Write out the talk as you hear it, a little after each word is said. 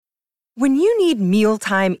When you need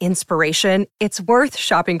mealtime inspiration, it's worth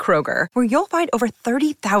shopping Kroger, where you'll find over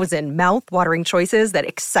 30,000 mouth-watering choices that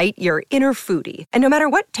excite your inner foodie. And no matter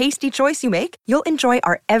what tasty choice you make, you'll enjoy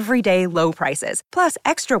our everyday low prices, plus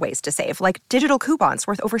extra ways to save, like digital coupons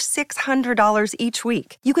worth over $600 each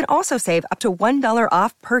week. You can also save up to $1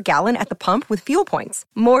 off per gallon at the pump with fuel points.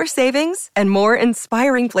 More savings and more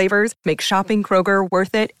inspiring flavors make shopping Kroger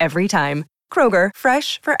worth it every time. Kroger,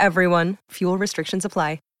 fresh for everyone. Fuel restrictions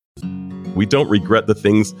apply. We don't regret the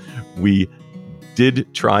things we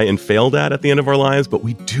did try and failed at the end of our lives, but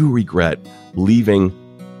we do regret leaving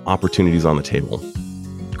opportunities on the table.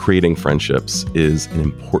 Creating friendships is an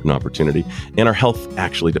important opportunity, and our health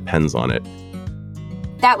actually depends on it.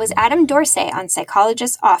 That was Adam Dorsey on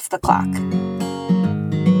Psychologists Off the Clock.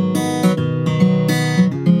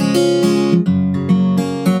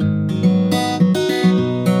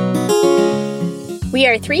 We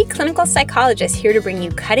are three clinical psychologists here to bring you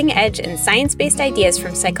cutting-edge and science-based ideas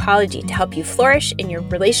from psychology to help you flourish in your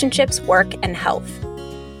relationships, work, and health.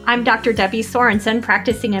 I'm Dr. Debbie Sorensen,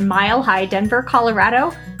 practicing in Mile High, Denver,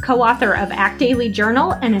 Colorado, co-author of ACT Daily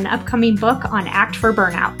Journal and an upcoming book on ACT for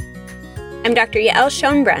Burnout. I'm Dr. Yael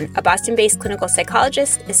Schonbrun, a Boston-based clinical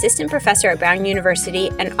psychologist, assistant professor at Brown University,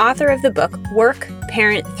 and author of the book Work,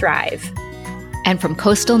 Parent, Thrive. And from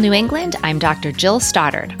coastal New England, I'm Dr. Jill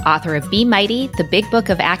Stoddard, author of Be Mighty, the Big Book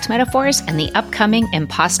of ACT Metaphors, and the upcoming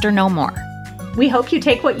Imposter No More. We hope you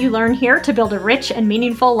take what you learn here to build a rich and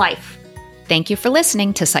meaningful life. Thank you for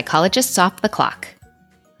listening to Psychologists Off the Clock.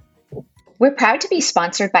 We're proud to be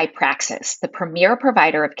sponsored by Praxis, the premier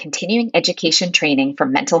provider of continuing education training for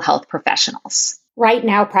mental health professionals. Right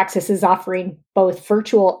now, Praxis is offering both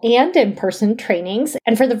virtual and in-person trainings.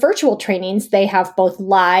 And for the virtual trainings, they have both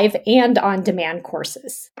live and on-demand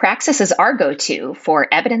courses. Praxis is our go-to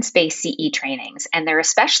for evidence-based CE trainings, and they're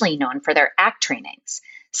especially known for their ACT trainings.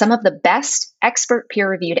 Some of the best expert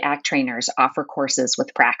peer-reviewed ACT trainers offer courses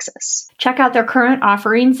with Praxis. Check out their current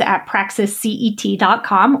offerings at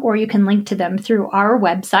praxiscet.com, or you can link to them through our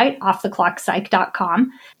website,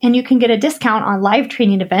 offtheclockpsych.com. And you can get a discount on live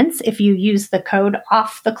training events if you use the code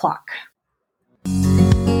OFFTHECLOCK.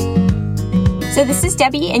 So this is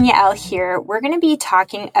Debbie and Yael here. We're going to be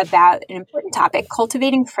talking about an important topic,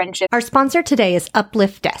 cultivating friendship. Our sponsor today is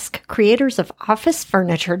Uplift Desk, creators of office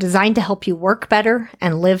furniture designed to help you work better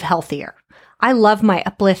and live healthier. I love my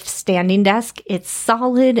Uplift standing desk. It's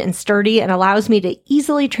solid and sturdy and allows me to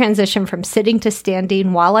easily transition from sitting to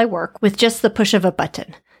standing while I work with just the push of a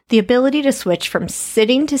button. The ability to switch from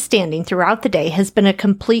sitting to standing throughout the day has been a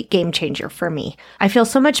complete game changer for me. I feel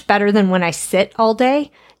so much better than when I sit all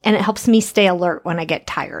day, and it helps me stay alert when I get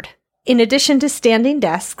tired. In addition to standing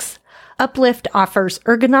desks, Uplift offers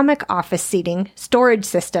ergonomic office seating, storage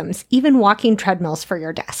systems, even walking treadmills for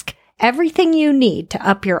your desk. Everything you need to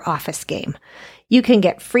up your office game. You can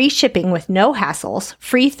get free shipping with no hassles,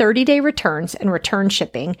 free 30-day returns and return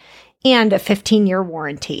shipping, and a 15-year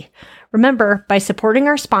warranty. Remember, by supporting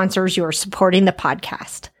our sponsors, you are supporting the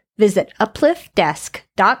podcast. Visit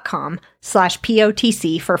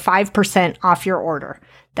upliftdesk.com/POTC for 5% off your order.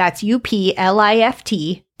 That's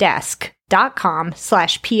UPLIFT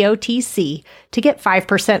desk.com/POTC to get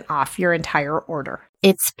 5% off your entire order.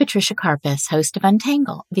 It's Patricia Karpus, host of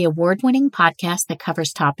Untangle, the award-winning podcast that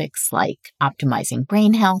covers topics like optimizing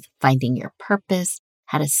brain health, finding your purpose,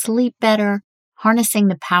 how to sleep better, harnessing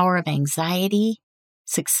the power of anxiety,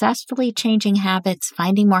 successfully changing habits,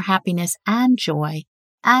 finding more happiness and joy,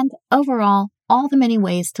 and overall, all the many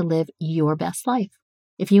ways to live your best life.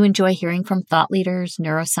 If you enjoy hearing from thought leaders,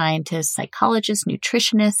 neuroscientists, psychologists,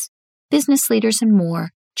 nutritionists, business leaders, and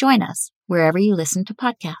more, join us wherever you listen to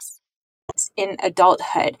podcasts. In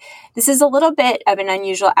adulthood. This is a little bit of an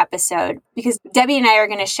unusual episode because Debbie and I are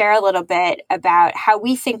going to share a little bit about how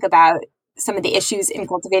we think about some of the issues in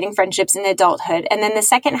cultivating friendships in adulthood. And then the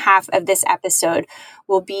second half of this episode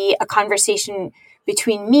will be a conversation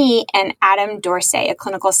between me and Adam Dorsey, a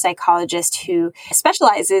clinical psychologist who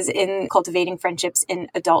specializes in cultivating friendships in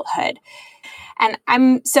adulthood. And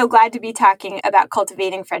I'm so glad to be talking about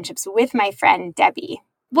cultivating friendships with my friend Debbie.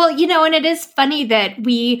 Well, and it is funny that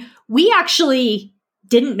we actually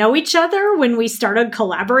didn't know each other when we started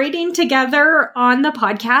collaborating together on the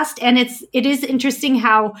podcast. And it is interesting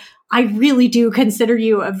how I really do consider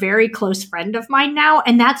you a very close friend of mine now.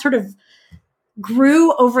 And that sort of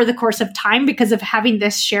grew over the course of time because of having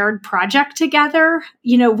this shared project together.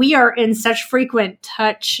 We are in such frequent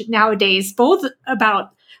touch nowadays, both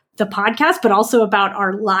about the podcast, but also about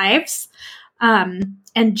our lives. And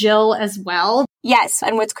Jill as well. Yes.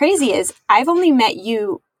 And what's crazy is I've only met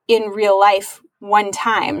you in real life one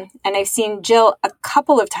time. And I've seen Jill a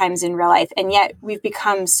couple of times in real life, and yet we've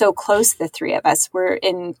become so close, the three of us. We're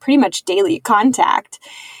in pretty much daily contact.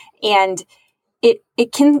 And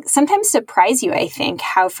it can sometimes surprise you, I think,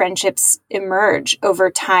 how friendships emerge over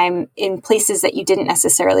time in places that you didn't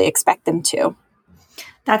necessarily expect them to.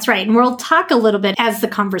 That's right. And we'll talk a little bit as the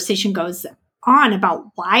conversation goes on about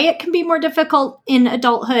why it can be more difficult in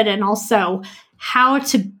adulthood and also how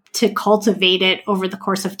to cultivate it over the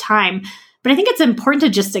course of time. But I think it's important to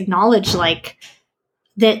just acknowledge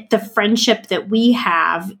that the friendship that we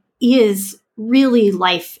have is really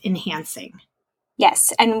life enhancing.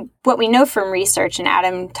 Yes. And what we know from research, and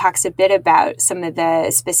Adam talks a bit about some of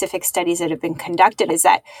the specific studies that have been conducted, is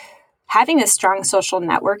that having a strong social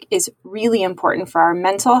network is really important for our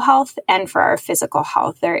mental health and for our physical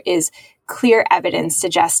health. There is clear evidence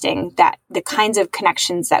suggesting that the kinds of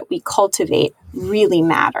connections that we cultivate really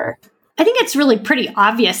matter. I think it's really pretty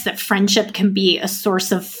obvious that friendship can be a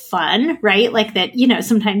source of fun, right? Like that,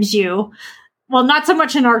 sometimes well, not so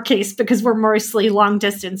much in our case because we're mostly long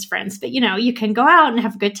distance friends, but you can go out and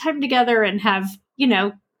have a good time together and have,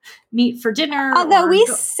 meet for dinner. Although we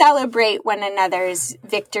celebrate one another's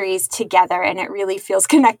victories together and it really feels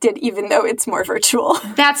connected, even though it's more virtual.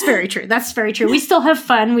 That's very true. That's very true. We still have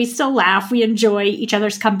fun. We still laugh. We enjoy each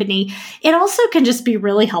other's company. It also can just be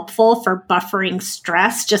really helpful for buffering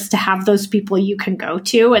stress, just to have those people you can go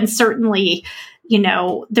to. And certainly,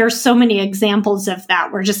 there's so many examples of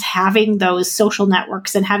that where just having those social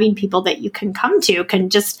networks and having people that you can come to can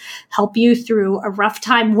just help you through a rough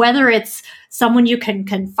time, whether it's someone you can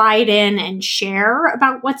confide in and share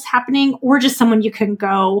about what's happening, or just someone you can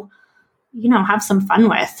go, have some fun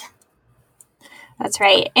with. That's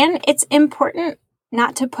right. And it's important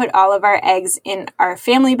not to put all of our eggs in our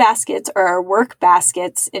family baskets or our work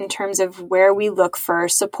baskets in terms of where we look for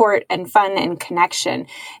support and fun and connection.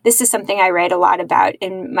 This is something I write a lot about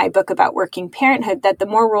in my book about working parenthood, that the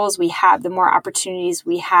more roles we have, the more opportunities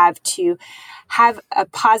we have to have a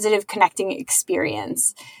positive connecting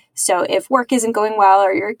experience. So if work isn't going well,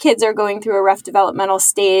 or your kids are going through a rough developmental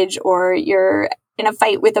stage, or you're in a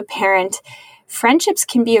fight with a parent, friendships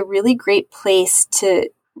can be a really great place to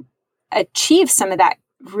achieve some of that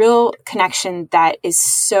real connection that is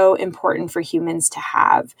so important for humans to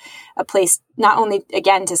have. A place not only,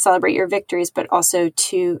 again, to celebrate your victories, but also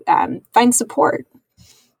to find support.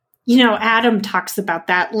 Adam talks about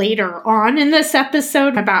that later on in this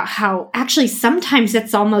episode, about how actually sometimes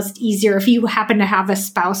it's almost easier if you happen to have a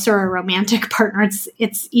spouse or a romantic partner.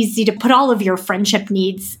 It's easy to put all of your friendship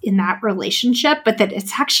needs in that relationship, but that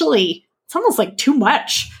it's almost like too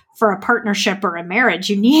much for a partnership or a marriage.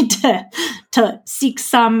 You need to seek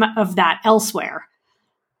some of that elsewhere.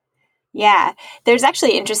 Yeah, there's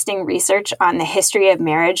actually interesting research on the history of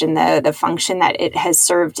marriage and the function that it has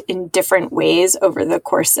served in different ways over the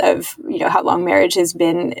course of, how long marriage has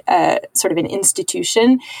been sort of an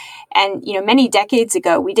institution. And, many decades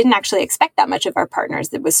ago, we didn't actually expect that much of our partners.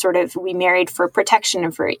 It was sort of, we married for protection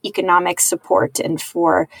and for economic support and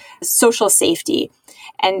for social safety.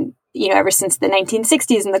 And ever since the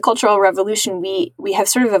 1960s and the Cultural Revolution, we have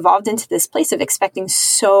sort of evolved into this place of expecting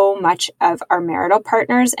so much of our marital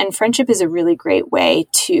partners. And friendship is a really great way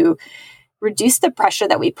to reduce the pressure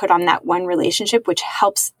that we put on that one relationship, which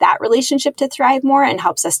helps that relationship to thrive more and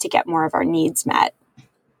helps us to get more of our needs met.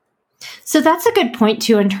 So that's a good point,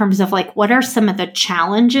 too, in terms of what are some of the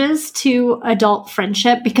challenges to adult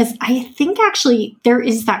friendship? Because I think actually there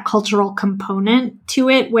is that cultural component to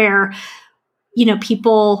it where,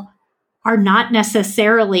 people are not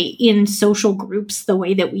necessarily in social groups the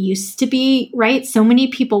way that we used to be, right? So many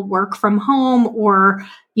people work from home or,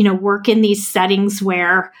 work in these settings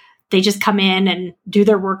where they just come in and do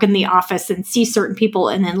their work in the office and see certain people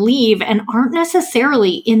and then leave, and aren't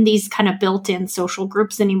necessarily in these kind of built-in social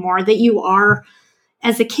groups anymore that you are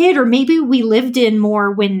as a kid, or maybe we lived in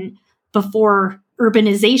more before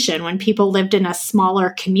urbanization, when people lived in a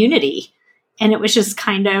smaller community. And it was just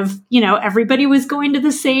kind of, everybody was going to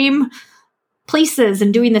the same places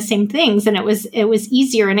and doing the same things. And it was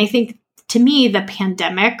easier. And I think, to me, the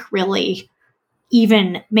pandemic really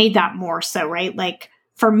even made that more so, right?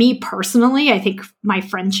 For me personally, I think my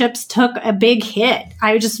friendships took a big hit.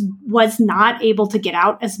 I just was not able to get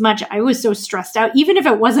out as much. I was so stressed out, even if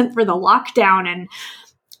it wasn't for the lockdown and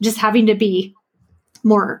just having to be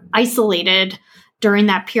more isolated during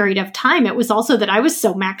that period of time. It was also that I was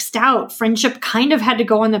so maxed out. Friendship kind of had to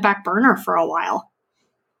go on the back burner for a while.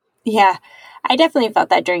 Yeah, I definitely felt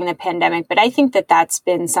that during the pandemic, but I think that that's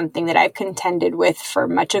been something that I've contended with for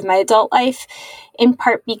much of my adult life, in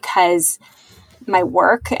part because my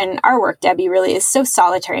work and our work, Debbie, really is so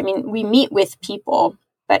solitary. I mean, we meet with people,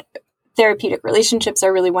 but therapeutic relationships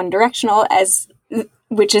are really one directional,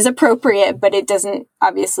 which is appropriate, but it doesn't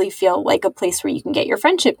obviously feel like a place where you can get your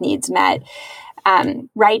friendship needs met.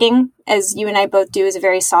 Writing, as you and I both do, is a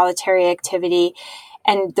very solitary activity.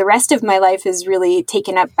 And the rest of my life is really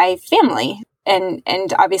taken up by family. And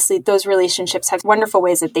obviously those relationships have wonderful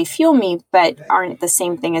ways that they fuel me, but aren't the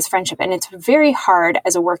same thing as friendship. And it's very hard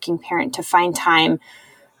as a working parent to find time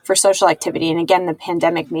for social activity. And again, the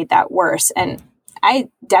pandemic made that worse. And I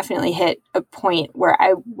definitely hit a point where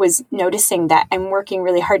I was noticing that I'm working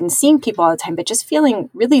really hard and seeing people all the time, but just feeling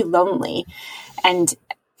really lonely. And,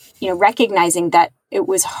 recognizing that it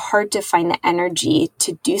was hard to find the energy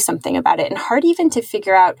to do something about it, and hard even to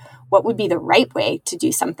figure out what would be the right way to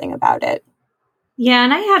do something about it. Yeah,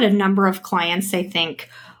 and I had a number of clients, I think,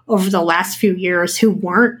 over the last few years who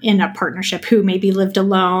weren't in a partnership, who maybe lived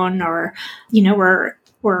alone or,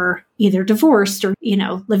 were either divorced or,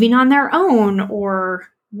 living on their own, or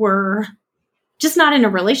were just not in a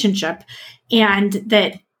relationship. And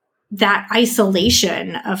that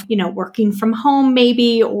isolation of, working from home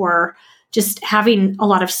maybe, or just having a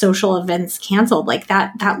lot of social events canceled, like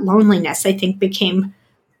that loneliness, I think, became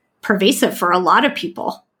pervasive for a lot of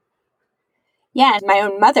people. Yeah, my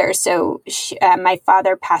own mother. So my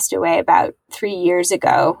father passed away about 3 years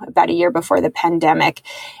ago, about a year before the pandemic.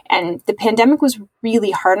 And the pandemic was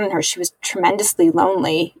really hard on her. She was tremendously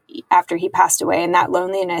lonely after he passed away. And that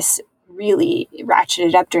loneliness really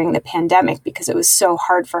ratcheted up during the pandemic because it was so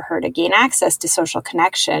hard for her to gain access to social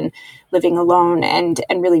connection, living alone and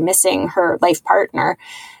really missing her life partner.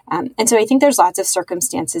 And so I think there's lots of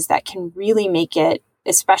circumstances that can really make it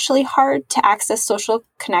especially hard to access social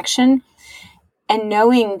connection. And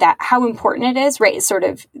knowing that how important it is, right? Sort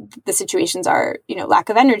of the situations are, lack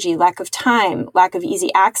of energy, lack of time, lack of easy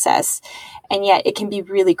access. And yet it can be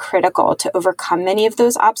really critical to overcome many of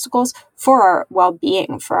those obstacles for our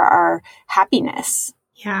well-being, for our happiness.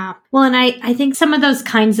 Yeah. Well, and I think some of those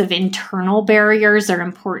kinds of internal barriers are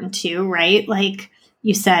important too, right? Like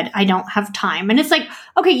you said, I don't have time. And it's like,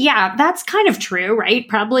 okay, yeah, that's kind of true, right?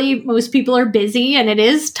 Probably most people are busy and it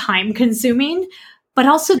is time consuming. But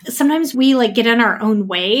also sometimes we get in our own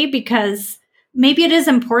way because maybe it is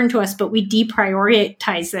important to us, but we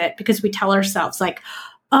deprioritize it because we tell ourselves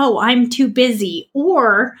oh, I'm too busy.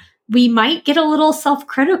 Or we might get a little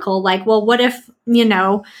self-critical, well, what if,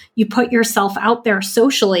 you put yourself out there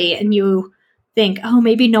socially and you think, oh,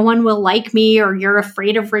 maybe no one will like me, or you're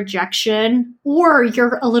afraid of rejection, or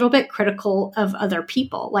you're a little bit critical of other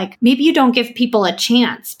people. Maybe you don't give people a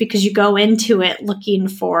chance because you go into it looking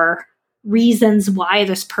for reasons why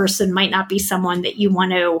this person might not be someone that you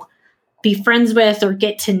want to be friends with or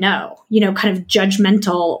get to know, kind of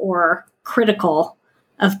judgmental or critical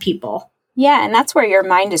of people. Yeah, and that's where your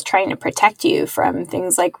mind is trying to protect you from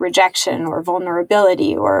things like rejection or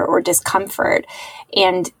vulnerability or discomfort.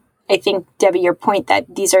 And I think, Debbie, your point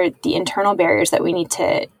that these are the internal barriers that we need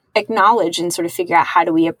to acknowledge and sort of figure out how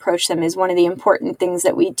do we approach them is one of the important things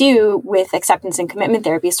that we do with acceptance and commitment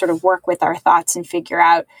therapy, is sort of work with our thoughts and figure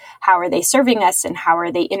out how are they serving us and how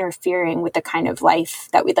are they interfering with the kind of life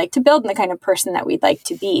that we'd like to build and the kind of person that we'd like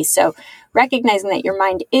to be. So recognizing that your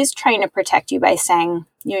mind is trying to protect you by saying,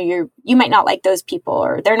 you might not like those people,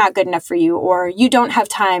 or they're not good enough for you, or you don't have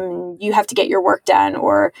time, you have to get your work done,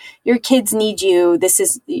 or your kids need you. This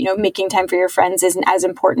is, making time for your friends isn't as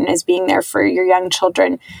important as being there for your young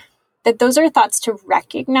children. That those are thoughts to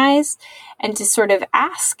recognize and to sort of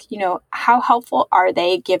ask, how helpful are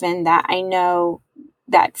they, given that I know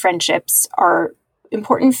that friendships are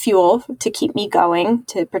important fuel to keep me going,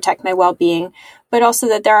 to protect my well-being, but also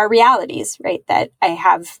that there are realities, right? That I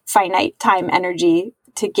have finite time, energy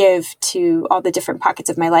to give to all the different pockets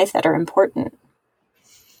of my life that are important.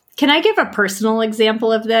 Can I give a personal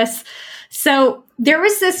example of this? So there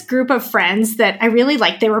was this group of friends that I really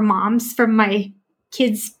liked. They were moms from my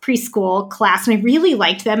kids' preschool class, and I really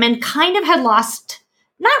liked them and kind of had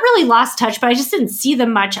not really lost touch, but I just didn't see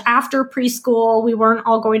them much after preschool. We weren't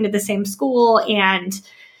all going to the same school, and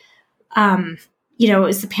it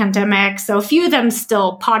was the pandemic. So a few of them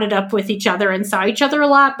still potted up with each other and saw each other a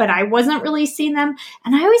lot, but I wasn't really seeing them.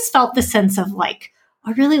 And I always felt the sense of I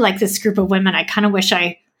really like this group of women. I kind of wish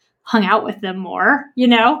I hung out with them more,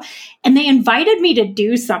 and they invited me to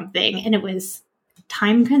do something, and it was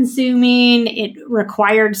time consuming. It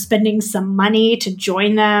required spending some money to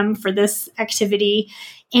join them for this activity.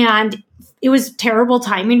 And it was terrible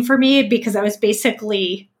timing for me because it was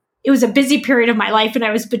a busy period of my life. And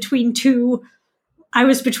I was between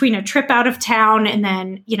a trip out of town and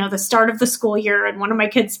then, the start of the school year and one of my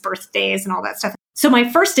kids' birthdays and all that stuff. So my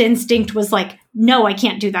first instinct was like, no, I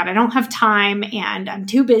can't do that. I don't have time and I'm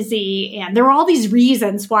too busy. And there were all these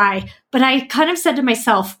reasons why, but I kind of said to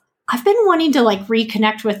myself, I've been wanting to like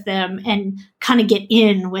reconnect with them and kind of get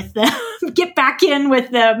in with them, get back in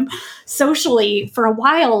with them socially for a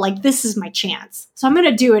while. Like, this is my chance. So I'm going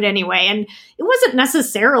to do it anyway. And it wasn't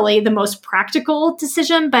necessarily the most practical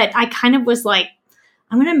decision, but I kind of was like,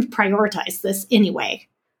 I'm going to prioritize this anyway.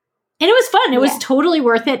 And it was fun. It was totally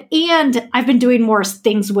worth it. And I've been doing more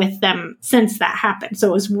things with them since that happened. So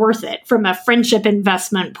it was worth it from a friendship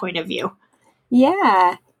investment point of view.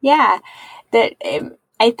 Yeah. Yeah.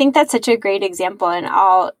 I think that's such a great example. And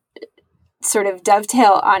I'll sort of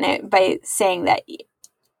dovetail on it by saying that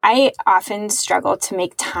I often struggle to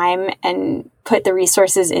make time and put the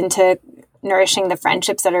resources into nourishing the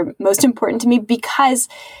friendships that are most important to me because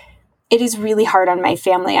it is really hard on my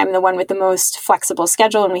family. I'm the one with the most flexible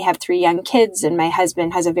schedule, and we have 3 young kids, and my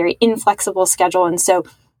husband has a very inflexible schedule. And so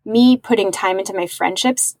me putting time into my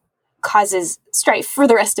friendships causes strife for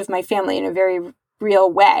the rest of my family in a very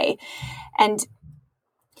real way. And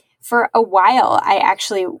for a while, I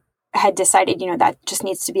actually had decided, that just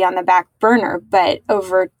needs to be on the back burner. But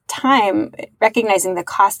over time, recognizing the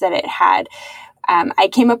cost that it had, I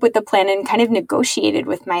came up with a plan and kind of negotiated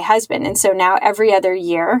with my husband. And so now every other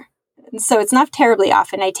year, so it's not terribly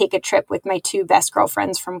often, I take a trip with my 2 best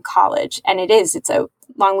girlfriends from college. And it's a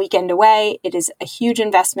long weekend away. It is a huge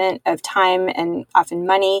investment of time and often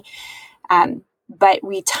money. But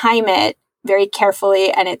we time it very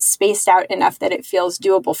carefully and it's spaced out enough that it feels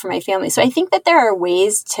doable for my family. So I think that there are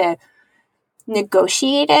ways to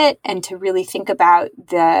negotiate it and to really think about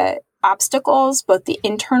the obstacles, both the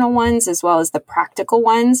internal ones as well as the practical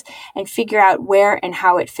ones, and figure out where and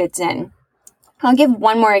how it fits in. I'll give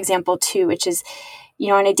one more example too, which is,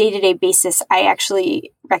 on a day-to-day basis, I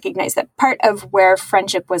actually recognize that part of where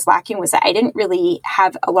friendship was lacking was that I didn't really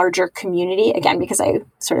have a larger community, again, because I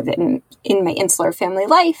sort of in my insular family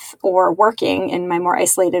life or working in my more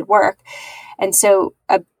isolated work. And so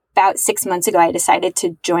about 6 months ago, I decided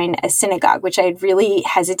to join a synagogue, which I had really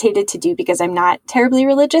hesitated to do because I'm not terribly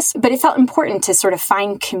religious, but it felt important to sort of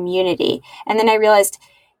find community. And then I realized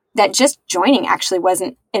that just joining actually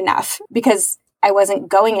wasn't enough because I wasn't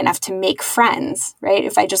going enough to make friends, right?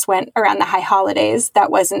 If I just went around the high holidays, that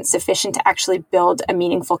wasn't sufficient to actually build a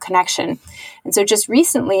meaningful connection. And so just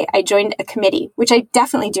recently, I joined a committee, which I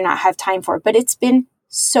definitely do not have time for, but it's been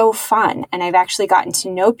so fun. And I've actually gotten to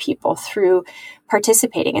know people through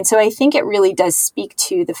participating. And so I think it really does speak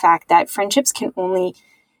to the fact that friendships can only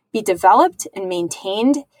be developed and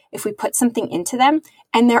maintained if we put something into them.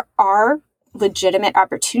 And there are legitimate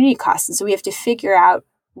opportunity costs. And so we have to figure out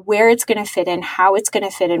where it's going to fit in, how it's going to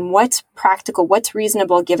fit in, what's practical, what's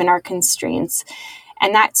reasonable given our constraints.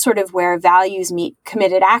 And that's sort of where values meet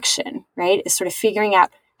committed action, right? Is sort of figuring out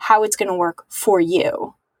how it's going to work for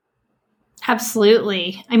you.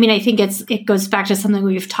 Absolutely. I mean, I think it goes back to something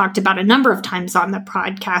we've talked about a number of times on the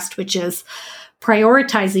podcast, which is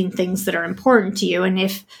prioritizing things that are important to you. And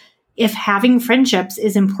if having friendships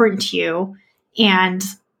is important to you and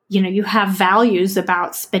you have values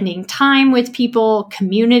about spending time with people,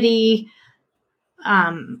 community,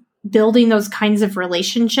 building those kinds of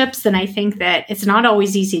relationships, then I think that it's not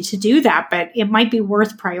always easy to do that, but it might be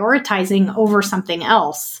worth prioritizing over something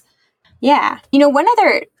else. Yeah. One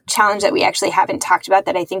other challenge that we actually haven't talked about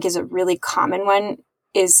that I think is a really common one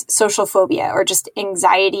is social phobia, or just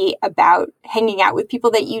anxiety about hanging out with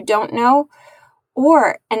people that you don't know.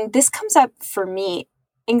 And this comes up for me,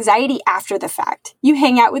 anxiety after the fact. You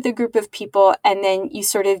hang out with a group of people and then you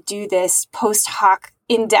sort of do this post hoc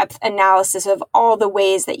in-depth analysis of all the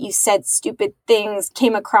ways that you said stupid things,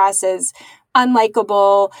 came across as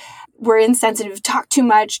unlikable, were insensitive, talked too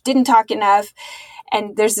much, didn't talk enough.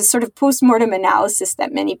 And there's this sort of post-mortem analysis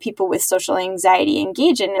that many people with social anxiety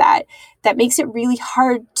engage in that makes it really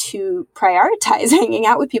hard to prioritize hanging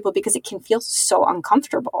out with people because it can feel so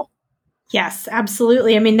uncomfortable. Yes,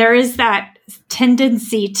 absolutely. I mean, there is that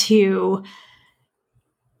tendency to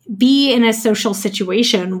be in a social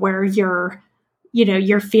situation where you're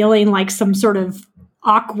feeling like some sort of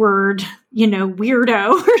awkward,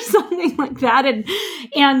 weirdo or something like that.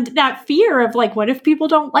 And that fear of like, what if people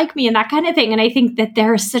don't like me and that kind of thing. And I think that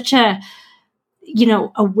there's such a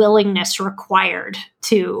willingness required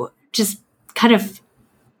to just kind of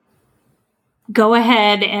go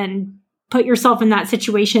ahead and put yourself in that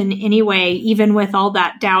situation anyway, even with all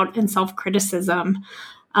that doubt and self-criticism.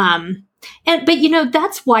 But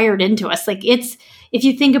that's wired into us. Like if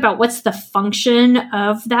you think about what's the function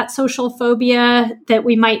of that social phobia that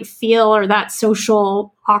we might feel, or that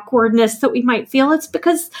social awkwardness that we might feel, it's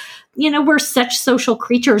because, we're such social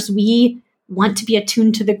creatures. We want to be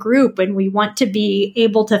attuned to the group and we want to be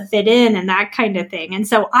able to fit in and that kind of thing. And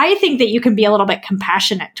so I think that you can be a little bit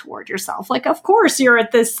compassionate toward yourself. Like, of course, you're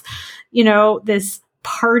at this, this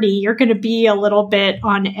party, you're going to be a little bit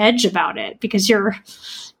on edge about it because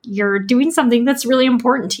you're doing something that's really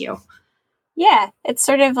important to you. Yeah, it's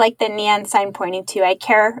sort of like the neon sign pointing to, I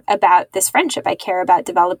care about this friendship. I care about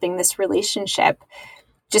developing this relationship.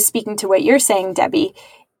 Just speaking to what you're saying, Debbie,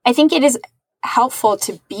 I think it is helpful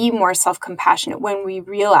to be more self-compassionate when we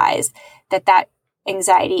realize that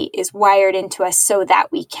anxiety is wired into us so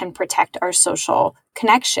that we can protect our social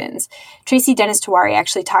connections. Tracy Dennis Tewari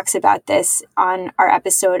actually talks about this on our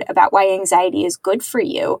episode about why anxiety is good for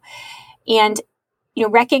you. And,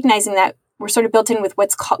 recognizing that we're sort of built in with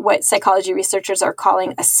what psychology researchers are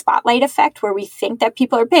calling a spotlight effect, where we think that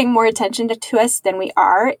people are paying more attention to us than we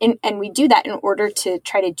are. And we do that in order to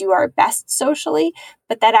try to do our best socially,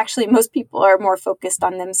 but that actually most people are more focused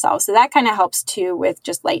on themselves. So that kind of helps too with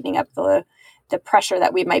just lightening up the pressure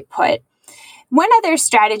that we might put. One other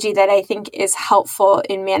strategy that I think is helpful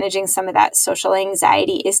in managing some of that social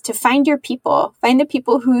anxiety is to find your people. Find the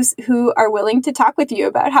people who are willing to talk with you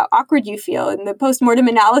about how awkward you feel and the postmortem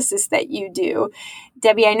analysis that you do.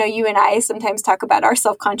 Debbie, I know you and I sometimes talk about our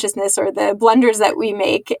self-consciousness or the blunders that we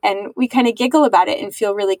make, and we kind of giggle about it and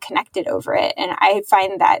feel really connected over it. And I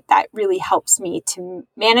find that really helps me to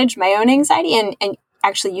manage my own anxiety and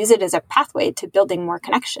actually use it as a pathway to building more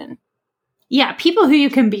connection. Yeah, people who you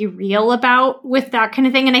can be real about with that kind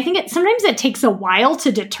of thing. And I think sometimes it takes a while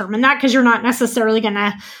to determine that because you're not necessarily going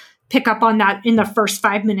to pick up on that in the first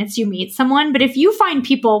 5 minutes you meet someone. But if you find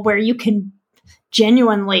people where you can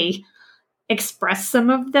genuinely express some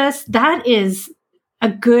of this, that is a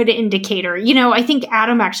good indicator. I think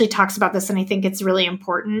Adam actually talks about this, and I think it's really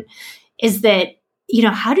important, is that,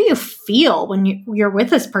 how do you feel when you're with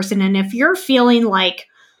this person? And if you're feeling like,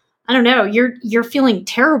 I don't know, you're feeling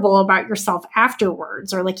terrible about yourself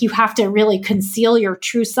afterwards, or like you have to really conceal your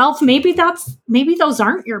true self, maybe those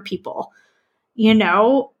aren't your people.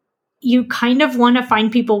 You kind of want to find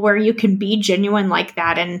people where you can be genuine like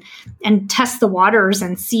that and test the waters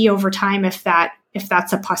and see over time if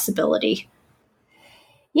that's a possibility.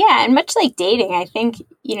 Yeah, and much like dating, I think,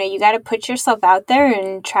 you got to put yourself out there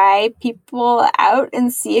and try people out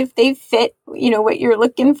and see if they fit, what you're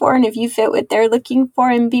looking for, and if you fit what they're looking for,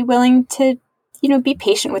 and be willing to, be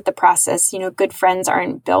patient with the process. Good friends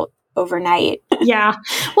aren't built overnight. Yeah.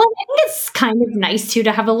 Well, I think it's kind of nice too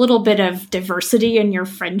to have a little bit of diversity in your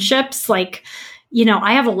friendships. Like,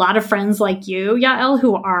 I have a lot of friends like you, Yael,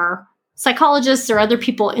 who are psychologists or other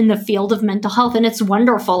people in the field of mental health. And it's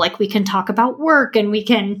wonderful. Like, we can talk about work and we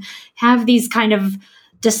can have these kind of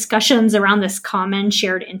discussions around this common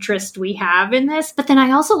shared interest we have in this. But then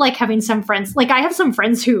I also like having some friends, like I have some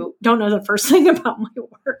friends who don't know the first thing about my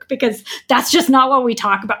work because that's just not what we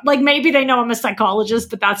talk about. Like, maybe they know I'm a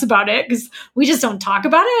psychologist, but that's about it because we just don't talk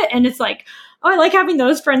about it. And it's like, oh, I like having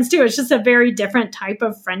those friends too. It's just a very different type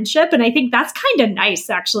of friendship. And I think that's kind of nice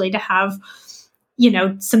actually to have,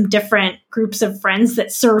 some different groups of friends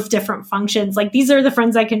that serve different functions. Like, these are the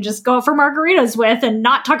friends I can just go out for margaritas with and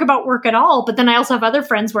not talk about work at all. But then I also have other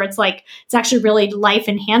friends where it's like, it's actually really life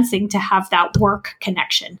enhancing to have that work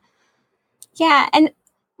connection. Yeah. And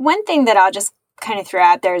one thing that I'll just kind of throw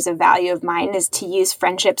out there as a value of mine is to use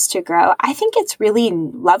friendships to grow. I think it's really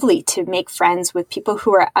lovely to make friends with people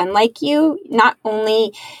who are unlike you, not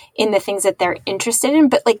only in the things that they're interested in,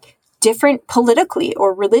 but like different politically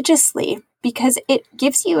or religiously, because it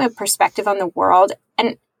gives you a perspective on the world.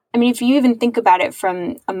 And I mean, if you even think about it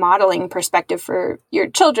from a modeling perspective for your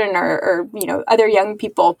children or other young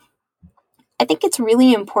people, I think it's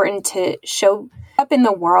really important to show up in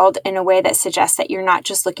the world in a way that suggests that you're not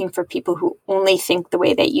just looking for people who only think the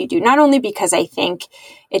way that you do. Not only because I think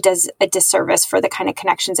it does a disservice for the kind of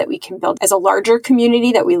connections that we can build as a larger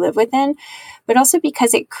community that we live within, but also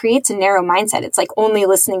because it creates a narrow mindset. It's like only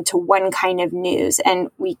listening to one kind of news,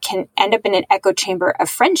 and we can end up in an echo chamber of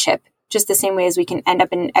friendship just the same way as we can end up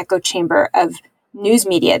in an echo chamber of news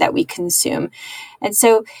media that we consume. And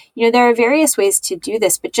so, there are various ways to do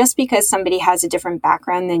this, but just because somebody has a different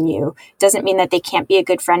background than you doesn't mean that they can't be a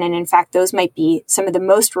good friend. And in fact, those might be some of the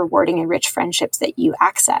most rewarding and rich friendships that you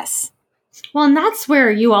access. Well, and that's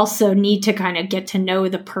where you also need to kind of get to know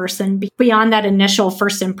the person beyond that initial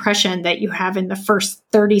first impression that you have in the first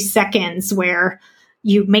 30 seconds where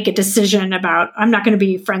you make a decision about, I'm not going to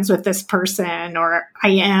be friends with this person, or I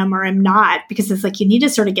am or I'm not, because it's like you need to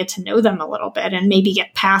sort of get to know them a little bit and maybe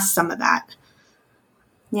get past some of that,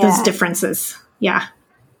 those differences. Yeah.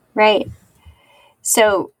 Right.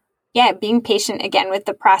 So Yeah, being patient again with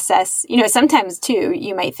the process. Sometimes too,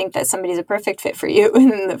 you might think that somebody's a perfect fit for you. And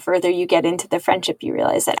then the further you get into the friendship, you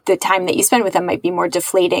realize that the time that you spend with them might be more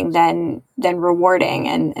deflating than rewarding.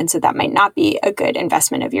 And so that might not be a good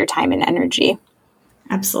investment of your time and energy.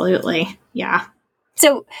 Absolutely. Yeah.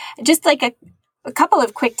 So just like a couple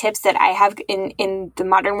of quick tips that I have in the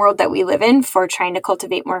modern world that we live in for trying to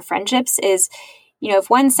cultivate more friendships is, if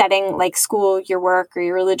one setting like school, your work, or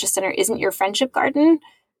your religious center isn't your friendship garden,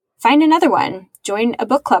 find another one, join a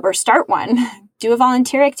book club or start one, do a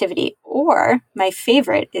volunteer activity. Or my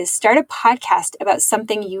favorite is start a podcast about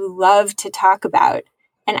something you love to talk about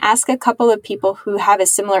and ask a couple of people who have a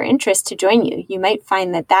similar interest to join you. You might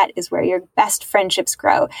find that that is where your best friendships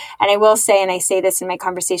grow. And I will say, and I say this in my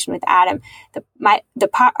conversation with Adam,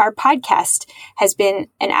 our podcast has been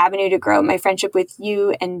an avenue to grow my friendship with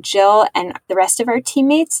you and Jill and the rest of our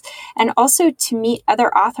teammates, and also to meet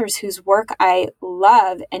other authors whose work I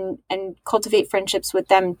love and cultivate friendships with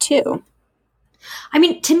them too. I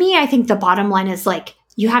mean, to me, I think the bottom line is like,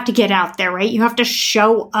 you have to get out there, right? You have to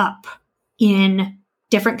show up in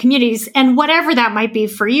different communities, and whatever that might be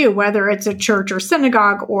for you, whether it's a church or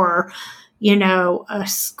synagogue or, a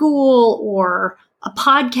school or a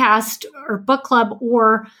podcast or book club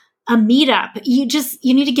or a meetup,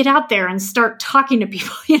 you need to get out there and start talking to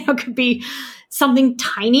people. It could be something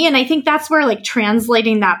tiny. And I think that's where like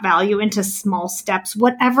translating that value into small steps,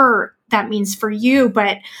 whatever that means for you.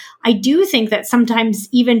 But I do think that sometimes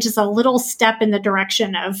even just a little step in the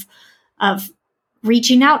direction of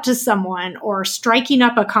reaching out to someone or striking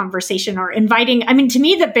up a conversation or inviting. I mean, to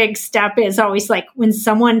me, the big step is always like when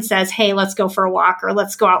someone says, hey, let's go for a walk or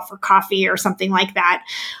let's go out for coffee or something like that.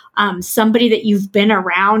 Somebody that you've been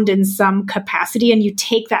around in some capacity and you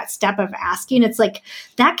take that step of asking, it's like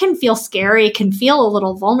that can feel scary, it can feel a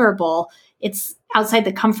little vulnerable. It's outside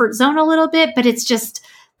the comfort zone a little bit, but it's just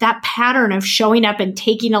that pattern of showing up and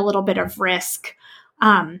taking a little bit of risk.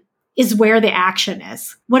 Is where the action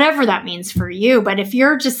is, whatever that means for you. But if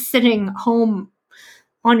you're just sitting home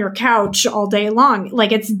on your couch all day long,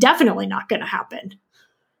 like it's definitely not going to happen.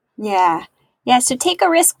 Yeah. Yeah. So take a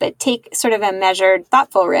risk, but take sort of a measured,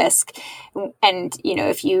 thoughtful risk. And,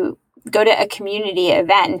 if you go to a community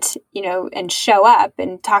event, and show up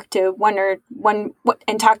and talk to one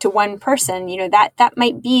person, that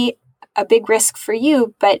might be a big risk for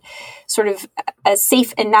you, but sort of a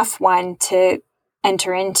safe enough one to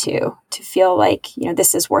enter into to feel like,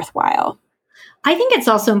 this is worthwhile. I think it's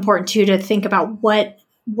also important too to think about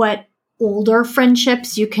what older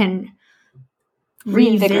friendships you can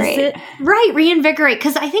reinvigorate. Right, reinvigorate.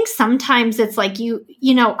 Because I think sometimes it's like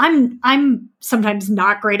I'm sometimes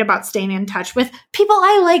not great about staying in touch with people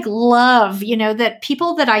I love, that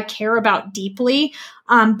people that I care about deeply.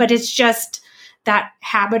 But it's just that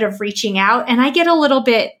habit of reaching out. And I get a little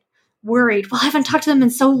bit worried. Well, I haven't talked to them in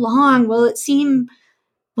so long. Will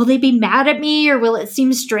they be mad at me, or will it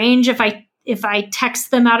seem strange if I text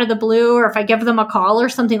them out of the blue or if I give them a call or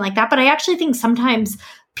something like that? But I actually think sometimes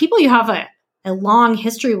people you have a long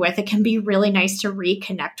history with, it can be really nice to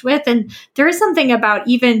reconnect with. And there is something about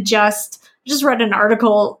even just read an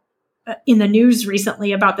article in the news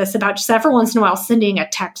recently about this, about just every once in a while sending a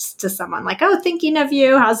text to someone like, oh, thinking of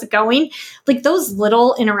you, how's it going? Like those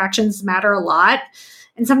little interactions matter a lot.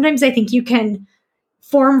 And sometimes I think you can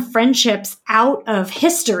form friendships out of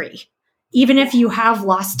history, even if you have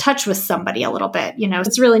lost touch with somebody a little bit.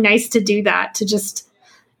 It's really nice to do that, to just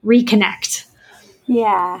reconnect.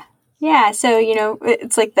 Yeah. Yeah. So,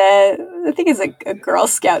 it's like I think it's like a Girl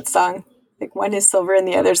Scout song. Like one is silver and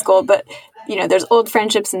the other's gold, but there's old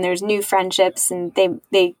friendships and there's new friendships, and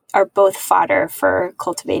they are both fodder for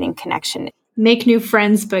cultivating connection. Make new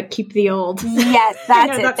friends, but keep the old. Yes,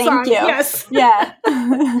 that's it. That Thank song. you. Yes. Yeah.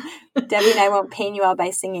 Debbie and I won't pain you all by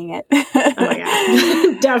singing it. Oh,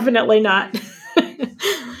 yeah. Definitely not.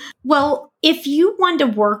 Well, if you want to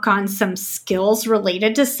work on some skills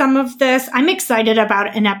related to some of this, I'm excited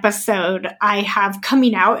about an episode I have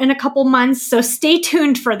coming out in a couple months. So stay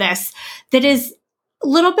tuned for this. That is a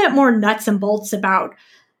little bit more nuts and bolts about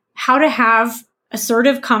how to have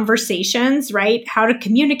assertive conversations, right? How to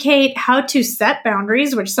communicate, how to set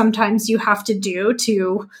boundaries, which sometimes you have to do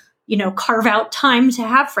to, carve out time to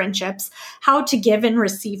have friendships, how to give and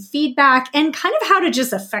receive feedback, and kind of how to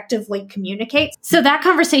just effectively communicate. So that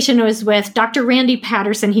conversation was with Dr. Randy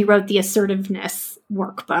Patterson. He wrote the Assertiveness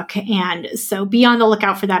Workbook. And so be on the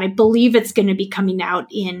lookout for that. I believe it's going to be coming out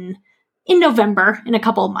in November, in a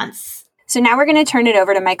couple of months. So now we're going to turn it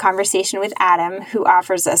over to my conversation with Adam, who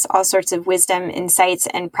offers us all sorts of wisdom, insights,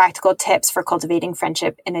 and practical tips for cultivating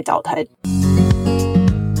friendship in adulthood.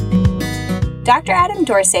 Dr. Adam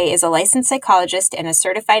Dorsey is a licensed psychologist and a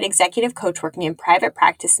certified executive coach working in private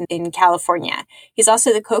practice in California. He's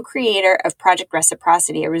also the co-creator of Project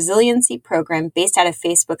Reciprocity, a resiliency program based out of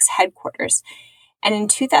Facebook's headquarters. And in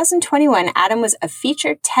 2021, Adam was a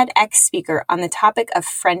featured TEDx speaker on the topic of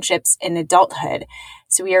friendships in adulthood.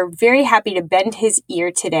 So we are very happy to bend his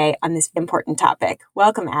ear today on this important topic.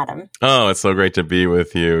 Welcome, Adam. Oh, it's so great to be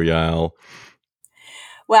with you, Yael.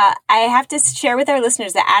 Well, I have to share with our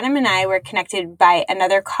listeners that Adam and I were connected by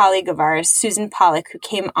another colleague of ours, Susan Pollack, who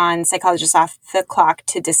came on Psychologists Off the Clock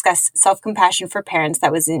to discuss self-compassion for parents.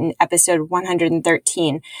 That was in episode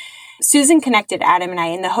 113. Susan connected Adam and I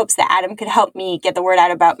in the hopes that Adam could help me get the word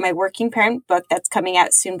out about my Working Parent book that's coming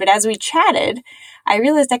out soon. But as we chatted, I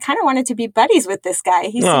realized I kind of wanted to be buddies with this guy.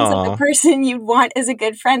 He seems like the person you'd want as a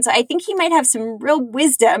good friend. So I think he might have some real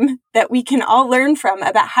wisdom that we can all learn from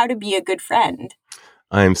about how to be a good friend.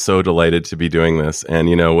 I'm so delighted to be doing this. And,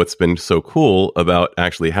 you know, what's been so cool about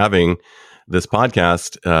actually having this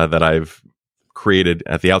podcast that I've created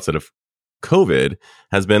at the outset of COVID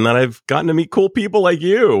has been that I've gotten to meet cool people like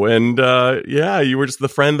you. And you were just the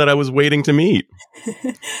friend that I was waiting to meet.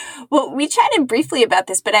 Well, we chatted briefly about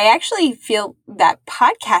this, but I actually feel that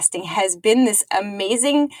podcasting has been this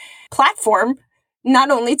amazing platform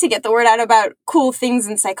not only to get the word out about cool things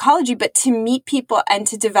in psychology, but to meet people and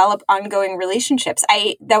to develop ongoing relationships.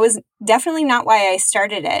 That was definitely not why I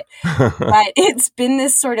started it, but it's been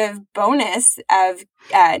this sort of bonus of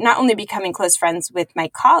not only becoming close friends with my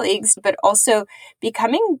colleagues, but also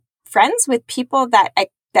becoming friends with people that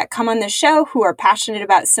come on the show who are passionate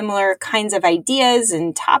about similar kinds of ideas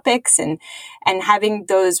and topics, and having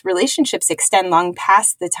those relationships extend long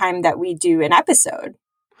past the time that we do an episode.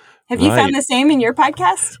 Have you found the same in your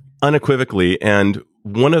podcast? Unequivocally. And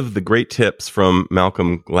one of the great tips from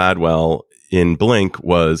Malcolm Gladwell in Blink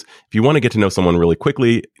was, if you want to get to know someone really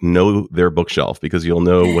quickly, know their bookshelf, because you'll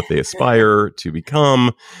know what they aspire to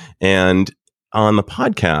become. And on the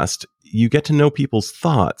podcast, you get to know people's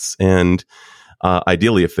thoughts, and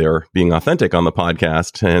ideally, if they're being authentic on the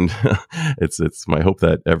podcast, and it's my hope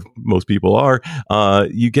that most people are,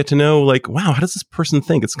 you get to know, like, wow, how does this person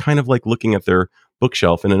think? It's kind of like looking at their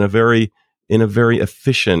bookshelf, and in a very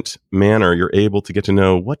efficient manner, you're able to get to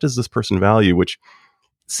know, what does this person value, which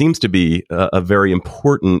seems to be a very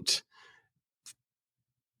important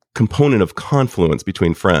component of confluence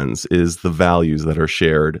between friends, is the values that are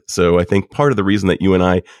shared. So I think part of the reason that you and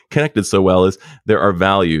I connected so well is there are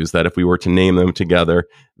values that, if we were to name them together,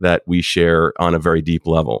 that we share on a very deep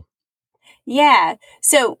level. Yeah.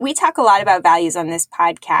 So we talk a lot about values on this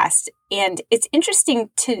podcast, and it's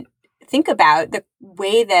interesting to think about the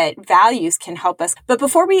way that values can help us. But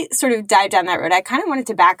before we sort of dive down that road, I kind of wanted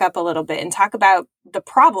to back up a little bit and talk about the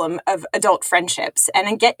problem of adult friendships, and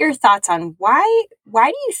then get your thoughts on why do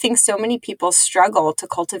you think so many people struggle to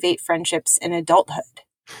cultivate friendships in adulthood?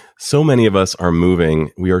 So many of us are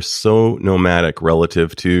moving. We are so nomadic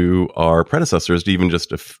relative to our predecessors, even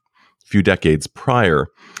just a few decades prior.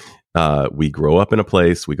 We grow up in a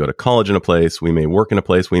place, we go to college in a place, we may work in a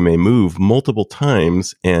place, we may move multiple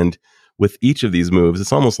times. And with each of these moves,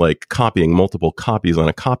 it's almost like copying multiple copies on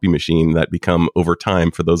a copy machine that become, over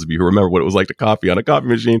time, for those of you who remember what it was like to copy on a copy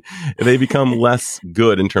machine, they become less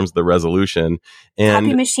good in terms of the resolution. And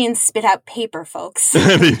copy machines spit out paper, folks.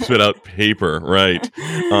 They spit out paper, right.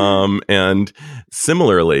 And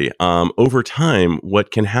similarly, over time,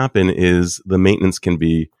 what can happen is the maintenance can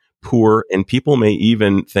be poor, and people may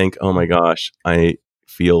even think, oh my gosh, I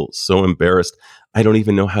feel so embarrassed. I don't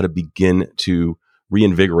even know how to begin to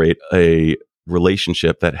reinvigorate a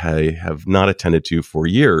relationship that I have not attended to for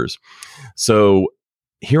years. So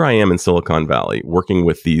here I am in Silicon Valley, working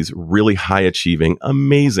with these really high achieving,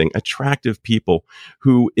 amazing, attractive people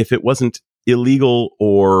who, if it wasn't illegal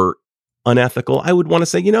or unethical, I would want to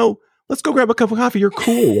say, let's go grab a cup of coffee. You're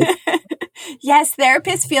cool. Yes,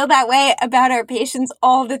 therapists feel that way about our patients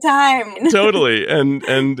all the time. Totally.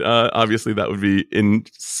 And obviously that would be, in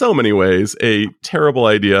so many ways, a terrible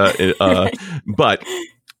idea. But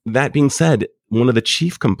that being said, one of the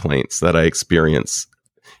chief complaints that I experience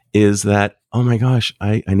is that, oh my gosh,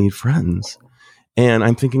 I need friends. And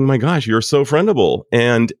I'm thinking, my gosh, you're so friendable.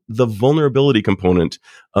 And the vulnerability component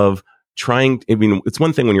of it's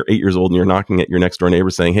one thing when you're 8 years old and you're knocking at your next door neighbor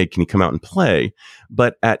saying, hey, can you come out and play?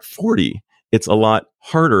 But at 40, it's a lot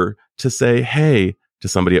harder to say, hey, to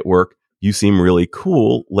somebody at work, you seem really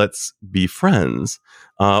cool, let's be friends.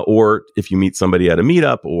 Or if you meet somebody at a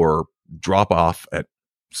meetup or drop off at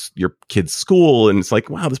your kid's school, and it's like,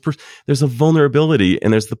 wow, there's a vulnerability,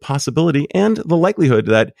 and there's the possibility and the likelihood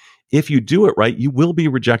that if you do it right, you will be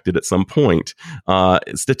rejected at some point.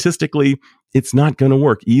 Statistically, it's not going to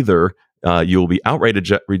work either You'll be outright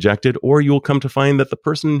rejected, or you'll come to find that the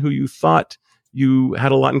person who you thought you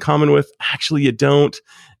had a lot in common with, actually you don't.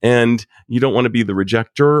 And you don't want to be the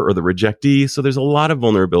rejector or the rejectee. So there's a lot of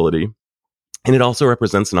vulnerability. And it also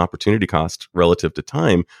represents an opportunity cost relative to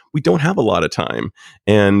time. We don't have a lot of time.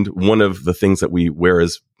 And one of the things that we wear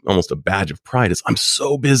as almost a badge of pride is, I'm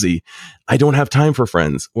so busy, I don't have time for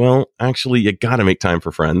friends. Well, actually, you got to make time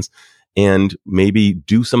for friends and maybe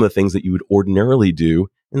do some of the things that you would ordinarily do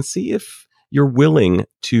and see if you're willing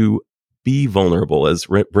to be vulnerable. As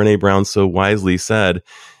Brené Brown so wisely said,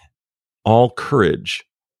 all courage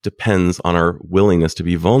depends on our willingness to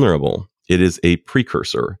be vulnerable. It is a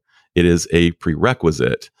precursor. It is a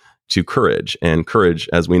prerequisite to courage. And courage,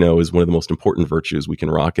 as we know, is one of the most important virtues we can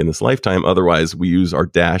rock in this lifetime. Otherwise, we use our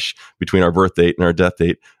dash between our birth date and our death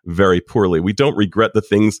date very poorly. We don't regret the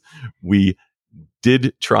things we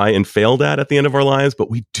did try and failed at the end of our lives, but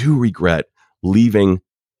we do regret leaving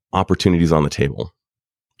opportunities on the table.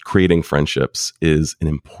 Creating friendships is an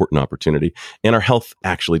important opportunity, and our health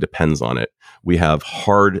actually depends on it. We have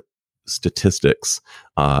hard statistics.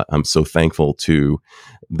 I'm so thankful to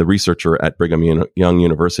the researcher at Brigham Young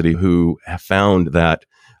University who have found that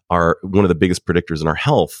one of the biggest predictors in our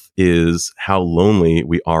health is how lonely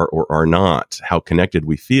we are or are not, how connected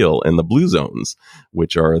we feel. And the blue zones,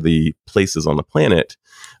 which are the places on the planet,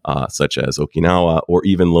 such as Okinawa or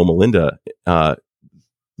even Loma Linda,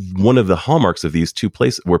 one of the hallmarks of these two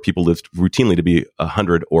places where people lived routinely to be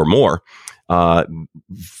 100 or more,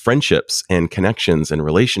 friendships and connections and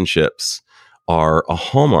relationships are a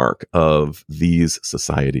hallmark of these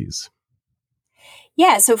societies.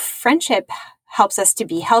 Yeah, so friendship helps us to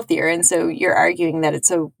be healthier. And so you're arguing that it's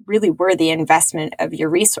a really worthy investment of your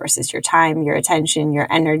resources, your time, your attention,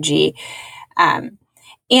 your energy.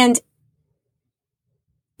 And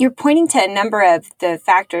you're pointing to a number of the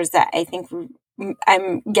factors that I think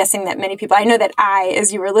I'm guessing that many people, I know that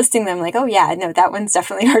as you were listing them, like, oh yeah, no, that one's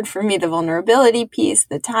definitely hard for me. The vulnerability piece,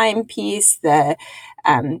 the time piece, the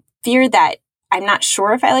fear that I'm not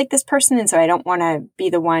sure if I like this person. And so I don't want to be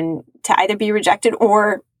the one to either be rejected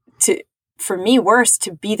or for me, worse,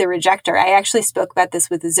 to be the rejecter. I actually spoke about this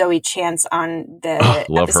with Zoe Chance on the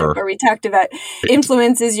episode where we talked about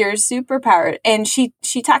influence is your superpower. And she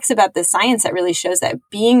talks about the science that really shows that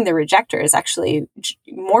being the rejecter is actually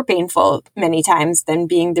more painful many times than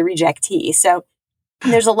being the rejectee. So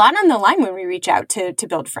there's a lot on the line when we reach out to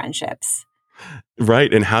build friendships.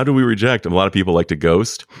 Right. And how do we reject? A lot of people like to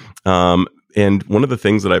ghost. And one of the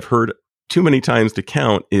things that I've heard too many times to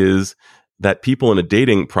count is that people in a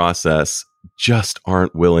dating process just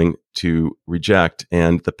aren't willing to reject.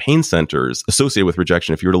 And the pain centers associated with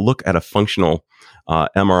rejection, if you were to look at a functional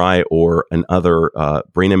MRI or another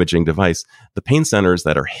brain imaging device, the pain centers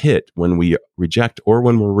that are hit when we reject or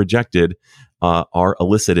when we're rejected are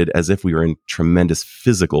elicited as if we were in tremendous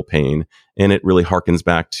physical pain. And it really harkens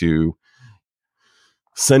back to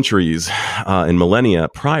centuries and millennia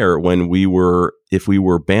prior when if we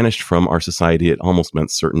were banished from our society, it almost meant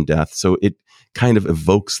certain death. So it kind of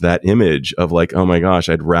evokes that image of like, oh my gosh,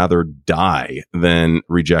 I'd rather die than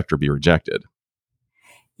reject or be rejected.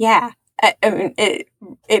 Yeah. I mean,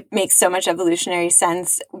 it makes so much evolutionary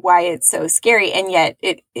sense why it's so scary. And yet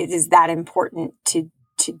it is that important to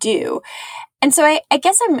do. And so I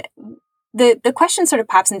guess the question sort of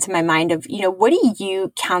pops into my mind of, what do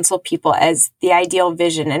you counsel people as the ideal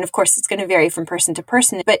vision? And of course, it's going to vary from person to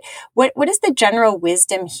person, but what is the general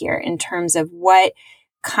wisdom here in terms of what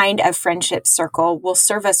kind of friendship circle will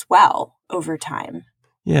serve us well over time?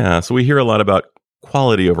 Yeah. So we hear a lot about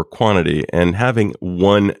quality over quantity, and having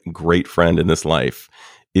one great friend in this life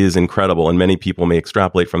is incredible. And many people may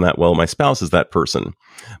extrapolate from that, well, my spouse is that person.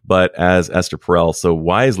 But as Esther Perel so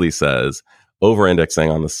wisely says,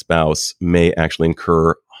 over-indexing on the spouse may actually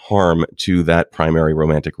incur harm to that primary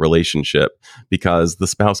romantic relationship because the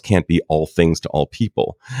spouse can't be all things to all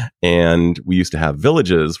people. And we used to have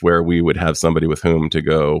villages where we would have somebody with whom to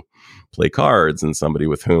go play cards and somebody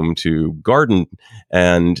with whom to garden.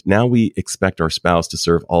 And now we expect our spouse to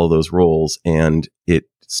serve all of those roles, and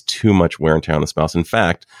it's too much wear and tear on the spouse. In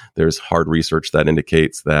fact, there's hard research that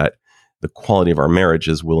indicates that the quality of our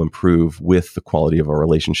marriages will improve with the quality of our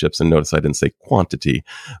relationships. And notice I didn't say quantity,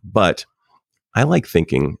 but I like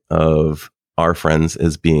thinking of our friends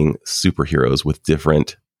as being superheroes with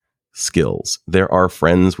different skills. There are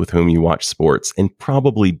friends with whom you watch sports and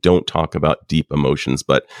probably don't talk about deep emotions,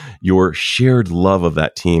 but your shared love of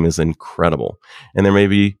that team is incredible. And there may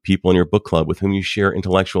be people in your book club with whom you share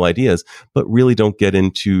intellectual ideas, but really don't get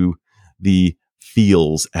into the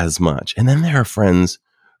feels as much. And then there are friends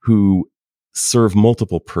who serve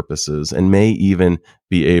multiple purposes and may even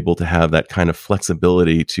be able to have that kind of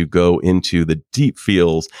flexibility to go into the deep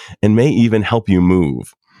feels and may even help you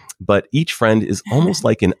move. But each friend is almost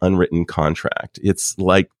like an unwritten contract. It's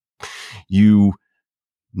like you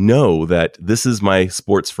know that this is my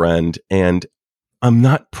sports friend and I'm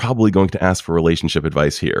not probably going to ask for relationship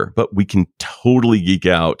advice here, but we can totally geek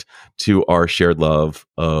out to our shared love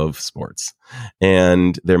of sports.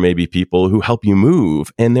 And there may be people who help you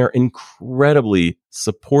move and they're incredibly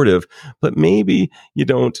supportive, but maybe you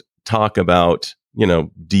don't talk about,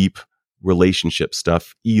 deep relationship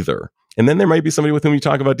stuff either. And then there might be somebody with whom you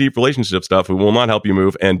talk about deep relationship stuff who will not help you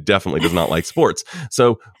move and definitely does not like sports.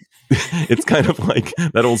 So it's kind of like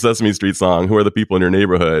that old Sesame Street song, who are the people in your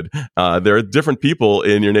neighborhood? There are different people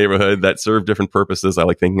in your neighborhood that serve different purposes. I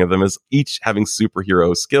like thinking of them as each having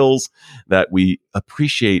superhero skills, that we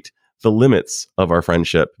appreciate the limits of our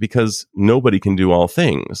friendship because nobody can do all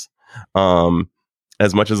things.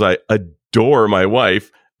 As much as I adore my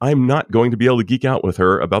wife, I'm not going to be able to geek out with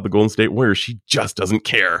her about the Golden State Warriors. She just doesn't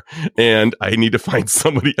care. And I need to find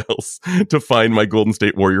somebody else to find my Golden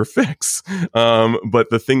State Warrior fix. But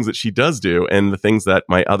the things that she does do and the things that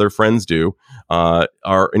my other friends do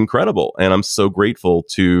are incredible. And I'm so grateful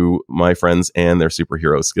to my friends and their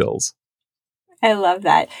superhero skills. I love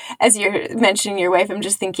that. As you're mentioning your wife, I'm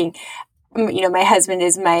just thinking, my husband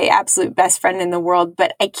is my absolute best friend in the world,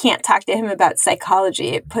 but I can't talk to him about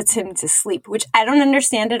psychology. It puts him to sleep, which I don't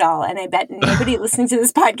understand at all. And I bet nobody listening to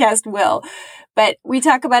this podcast will. But we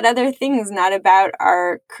talk about other things, not about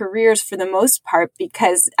our careers for the most part,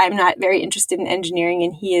 because I'm not very interested in engineering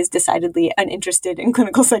and he is decidedly uninterested in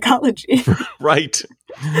clinical psychology. Right.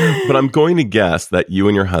 But I'm going to guess that you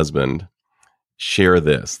and your husband share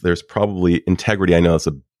this. There's probably integrity. I know it's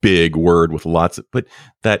a big word with but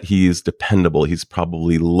that he's dependable. He's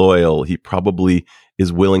probably loyal. He probably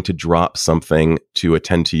is willing to drop something to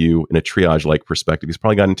attend to you in a triage-like perspective. He's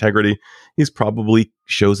probably got integrity. He's probably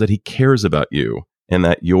shows that he cares about you and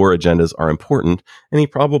that your agendas are important. And he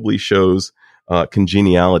probably shows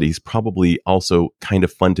congeniality. He's probably also kind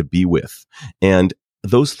of fun to be with. And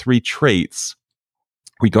those three traits,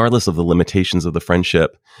 regardless of the limitations of the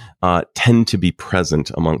friendship, tend to be present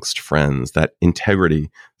amongst friends. That integrity,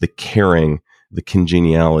 the caring, the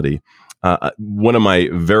congeniality. One of my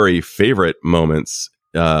very favorite moments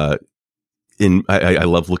I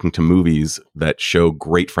love looking to movies that show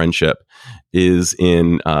great friendship is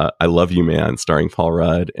in I Love You Man, starring Paul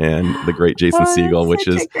Rudd and the great Jason Segel, which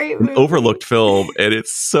is an overlooked film. And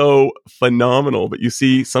it's so phenomenal. But you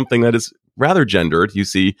see something that is rather gendered. You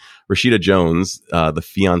see Rashida Jones, the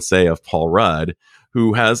fiance of Paul Rudd,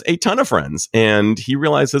 who has a ton of friends. And he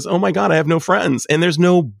realizes, oh my God, I have no friends. And there's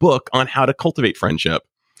no book on how to cultivate friendship.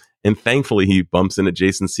 And thankfully, he bumps into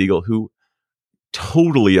Jason Segel, who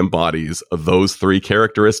totally embodies those three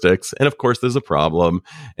characteristics. And of course, there's a problem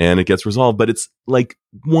and it gets resolved. But it's like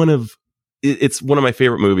it's one of my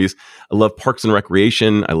favorite movies. I love Parks and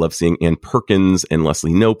Recreation. I love seeing Ann Perkins and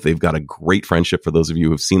Leslie Knope. They've got a great friendship for those of you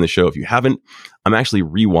who have seen the show. If you haven't, I'm actually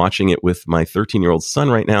rewatching it with my 13-year-old son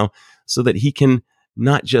right now so that he can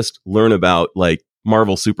not just learn about like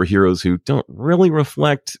Marvel superheroes who don't really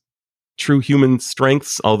reflect true human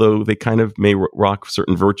strengths, although they kind of may rock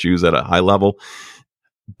certain virtues at a high level.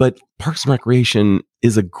 But Parks and Recreation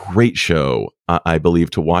is a great show, I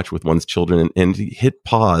believe, to watch with one's children and hit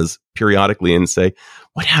pause periodically and say,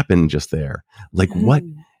 what happened just there? Like,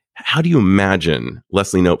 how do you imagine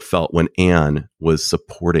Leslie Knope felt when Anne was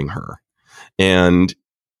supporting her? And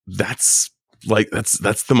that's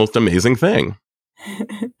the most amazing thing.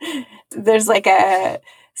 There's like a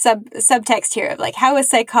subtext here of like how a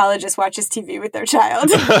psychologist watches TV with their child.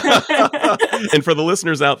 And for the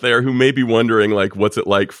listeners out there who may be wondering, like, what's it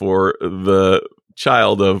like for the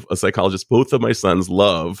child of a psychologist? Both of my sons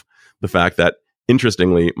love the fact that,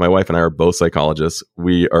 interestingly, my wife and I are both psychologists.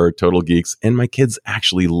 We are total geeks, and my kids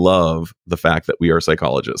actually love the fact that we are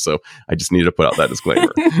psychologists. So I just needed to put out that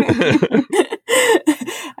disclaimer.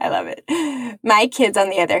 I love it. My kids, on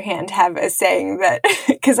the other hand, have a saying that,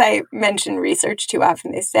 because I mention research too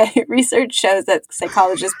often, they say research shows that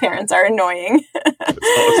psychologist parents are annoying. That's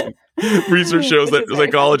awesome. Research shows that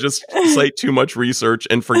psychologists cite too much research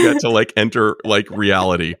and forget to like enter like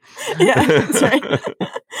reality. Yeah, that's right.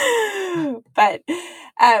 But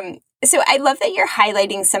so I love that you're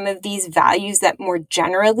highlighting some of these values that more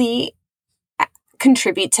generally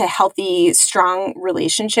contribute to healthy, strong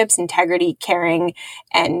relationships, integrity, caring,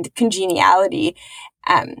 and congeniality.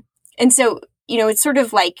 And so, it's sort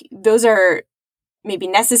of like those are maybe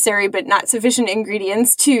necessary but not sufficient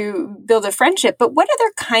ingredients to build a friendship. But what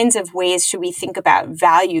other kinds of ways should we think about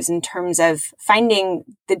values in terms of finding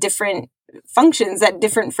the different functions that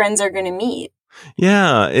different friends are going to meet.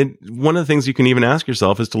 Yeah. And one of the things you can even ask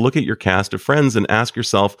yourself is to look at your cast of friends and ask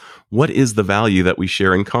yourself, what is the value that we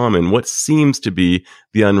share in common? What seems to be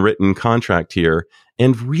the unwritten contract here?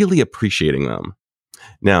 And really appreciating them.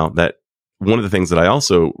 Now, that one of the things that I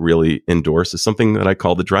also really endorse is something that I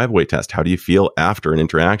call the drive-away test. How do you feel after an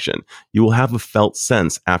interaction? You will have a felt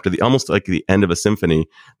sense after almost like the end of a symphony.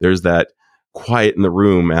 There's that quiet in the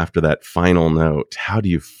room after that final note. How do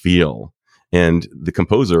you feel? And the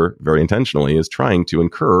composer, very intentionally, is trying to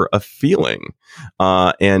incur a feeling.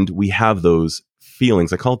 And we have those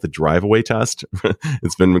feelings. I call it the drive-away test.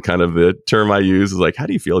 It's been kind of the term I use, is like, how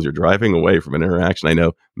do you feel as you're driving away from an interaction? I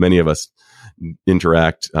know many of us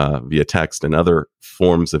interact via text and other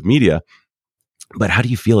forms of media, but how do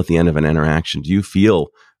you feel at the end of an interaction? Do you feel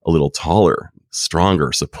a little taller,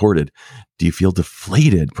 stronger, supported? Do you feel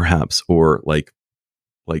deflated, perhaps, or like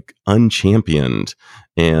unchampioned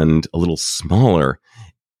and a little smaller?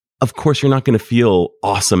 Of course, you're not going to feel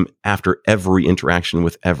awesome after every interaction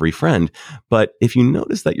with every friend. But if you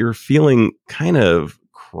notice that you're feeling kind of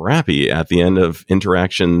crappy at the end of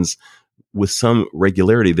interactions with some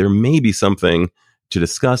regularity, there may be something to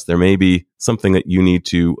discuss. There may be something that you need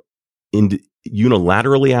to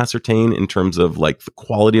unilaterally ascertain in terms of like the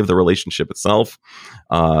quality of the relationship itself,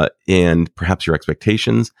 and perhaps your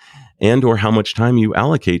expectations, and or how much time you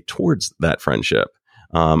allocate towards that friendship.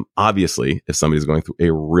 Obviously, if somebody's going through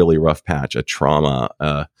a really rough patch, a trauma,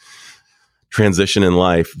 a transition in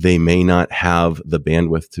life, they may not have the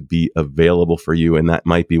bandwidth to be available for you. And that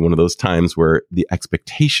might be one of those times where the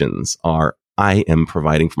expectations are, I am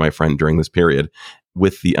providing for my friend during this period,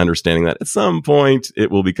 with the understanding that at some point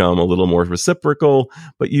it will become a little more reciprocal,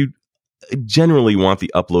 but you generally want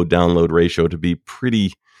the upload download ratio to be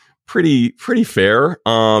pretty fair.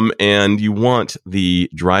 And you want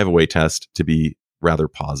the drive-away test to be rather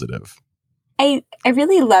positive. I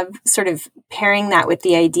really love sort of pairing that with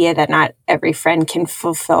the idea that not every friend can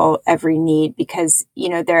fulfill every need, because, you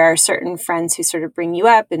know, there are certain friends who sort of bring you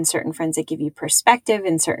up, and certain friends that give you perspective,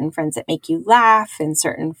 and certain friends that make you laugh, and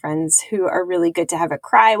certain friends who are really good to have a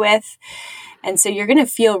cry with. And so you're going to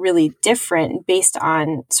feel really different based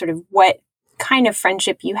on sort of what kind of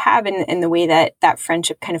friendship you have, and the way that that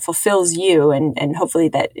friendship kind of fulfills you, and hopefully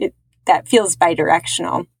that feels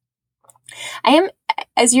bidirectional.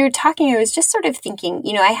 As you were talking, I was just sort of thinking,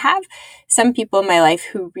 you know, I have some people in my life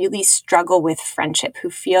who really struggle with friendship, who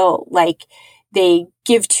feel like they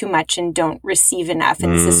give too much and don't receive enough.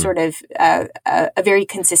 And this is sort of a very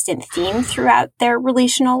consistent theme throughout their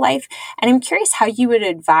relational life. And I'm curious how you would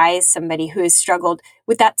advise somebody who has struggled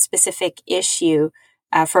with that specific issue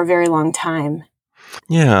for a very long time.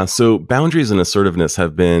 Yeah. So boundaries and assertiveness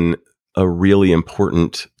have been a really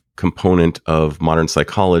important component of modern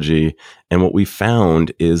psychology. And what we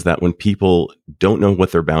found is that when people don't know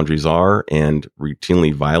what their boundaries are and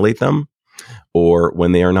routinely violate them, or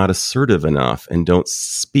when they are not assertive enough and don't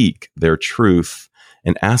speak their truth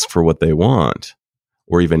and ask for what they want,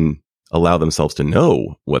 or even allow themselves to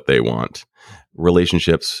know what they want,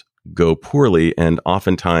 relationships go poorly. And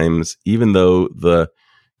oftentimes, even though the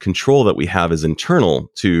control that we have is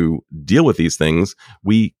internal to deal with these things,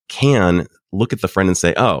 we can look at the friend and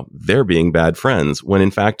say, oh, they're being bad friends, when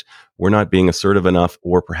in fact, we're not being assertive enough,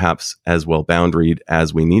 or perhaps as well boundaried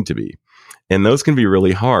as we need to be. And those can be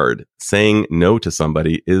really hard. Saying no to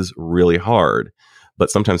somebody is really hard, but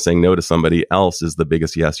sometimes saying no to somebody else is the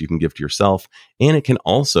biggest yes you can give to yourself. And it can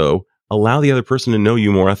also allow the other person to know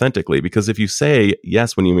you more authentically, because if you say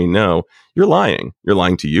yes when you mean no, you're lying. You're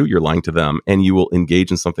lying to you, you're lying to them, and you will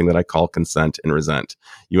engage in something that I call consent and resent.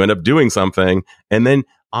 You end up doing something, and then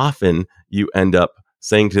often you end up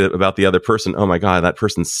saying about the other person, oh my God, that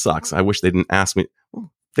person sucks. I wish they didn't ask me.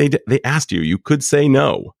 They asked you. You could say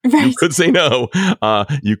no. Right. You could say no.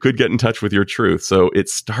 You could get in touch with your truth. So it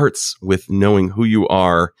starts with knowing who you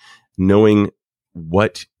are, knowing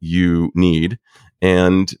what you need,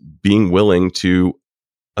 and being willing to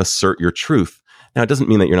assert your truth. Now, it doesn't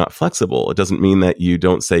mean that you're not flexible. It doesn't mean that you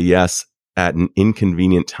don't say yes at an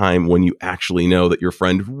inconvenient time when you actually know that your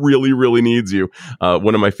friend really, really needs you.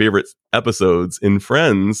 One of my favorite episodes in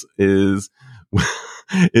Friends is,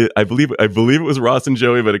 I believe it was Ross and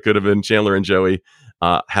Joey, but it could have been Chandler and Joey,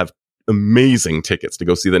 have amazing tickets to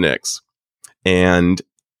go see the Knicks. And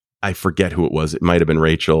I forget who it was. It might have been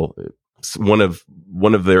Rachel. One of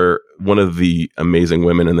the amazing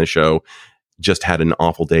women in the show just had an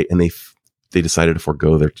awful day, and they decided to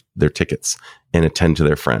forego their tickets and attend to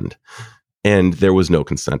their friend. And there was no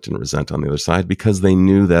consent and resent on the other side, because they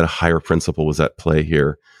knew that a higher principle was at play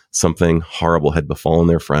here. Something horrible had befallen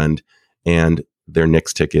their friend, and their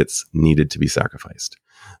Knicks tickets needed to be sacrificed.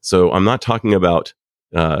 So I'm not talking about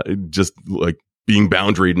just like being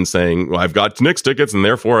boundaried and saying, well, I've got Knicks tickets and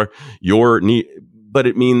therefore your need, but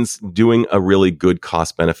it means doing a really good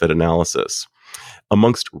cost benefit analysis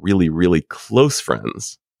amongst really, really close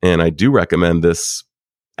friends. And I do recommend this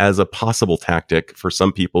as a possible tactic for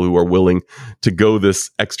some people who are willing to go this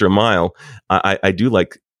extra mile. I do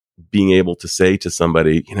like being able to say to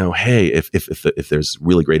somebody, hey, if there's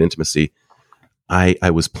really great intimacy, I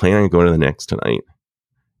was planning on going to the Knicks tonight,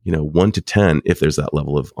 1 to 10, if there's that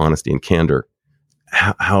level of honesty and candor,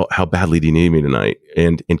 how badly do you need me tonight?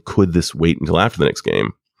 And could this wait until after the next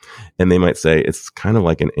game? And they might say, it's kind of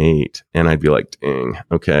like an 8. And I'd be like, dang,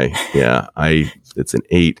 okay, yeah, it's an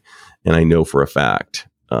 8. And I know for a fact,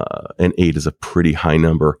 an 8 is a pretty high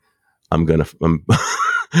number. I'm going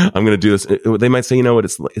to do this. They might say,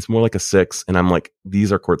 it's more like a 6. And I'm like,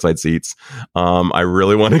 these are courtside seats. I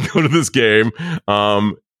really want to go to this game.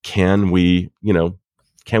 Can we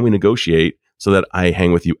negotiate so that I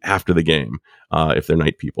hang with you after the game, if they're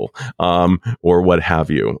night people, or what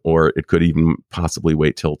have you, or it could even possibly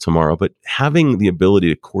wait till tomorrow. But having the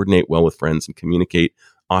ability to coordinate well with friends and communicate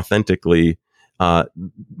authentically,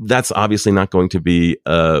 that's obviously not going to be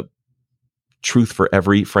a truth for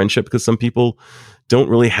every friendship, because some people don't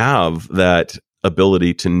really have that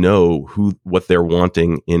ability to know what they're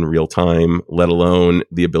wanting in real time, let alone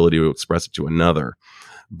the ability to express it to another.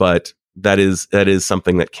 But that is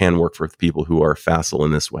something that can work for people who are facile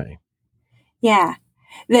in this way. Yeah.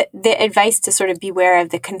 The advice to sort of beware of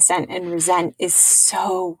the consent and resent is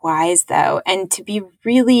so wise, though, and to be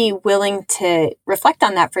really willing to reflect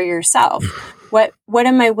on that for yourself. What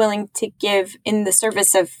am I willing to give in the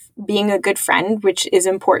service of being a good friend, which is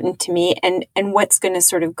important to me, and what's going to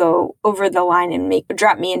sort of go over the line and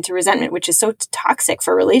drop me into resentment, which is so toxic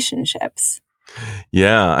for relationships.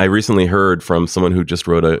 Yeah, I recently heard from someone who just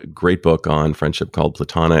wrote a great book on friendship called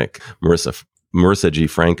Platonic, Marissa G.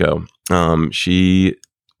 Franco. She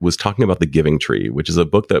was talking about The Giving Tree, which is a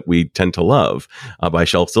book that we tend to love, by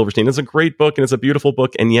Shel Silverstein. It's a great book and it's a beautiful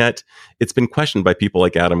book, and yet it's been questioned by people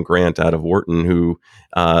like Adam Grant out of Wharton, who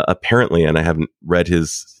apparently, and I haven't read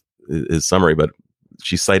his summary, but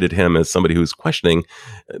she cited him as somebody who's questioning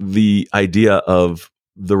the idea of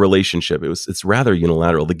the relationship. It's rather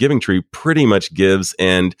unilateral. The Giving Tree pretty much gives,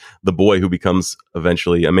 and the boy who becomes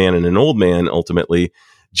eventually a man and an old man ultimately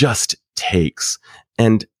just takes.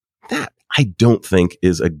 And that, I don't think,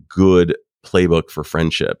 is a good playbook for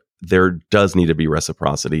friendship. There does need to be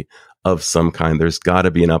reciprocity of some kind. There's got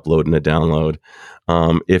to be an upload and a download.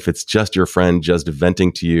 If it's just your friend just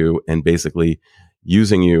venting to you and basically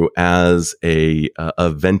using you as a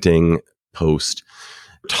venting post,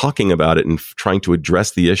 talking about it and trying to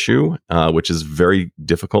address the issue, which is very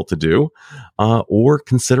difficult to do, or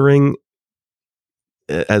considering,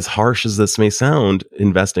 as harsh as this may sound,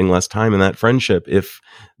 investing less time in that friendship if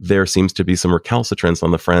there seems to be some recalcitrance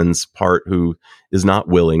on the friend's part who is not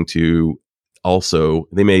willing to also,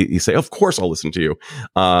 they may say, of course I'll listen to you,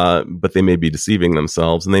 but they may be deceiving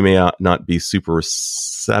themselves and they may not be super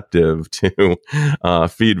receptive to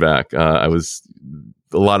feedback.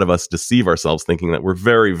 A lot of us deceive ourselves thinking that we're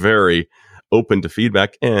very, very open to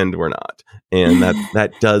feedback, and we're not. And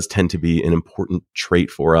that does tend to be an important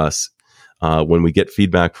trait for us. When we get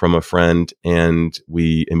feedback from a friend and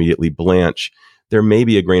we immediately blanch, there may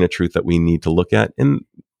be a grain of truth that we need to look at, and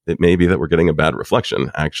it may be that we're getting a bad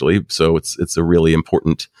reflection, actually. So it's a really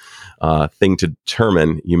important thing to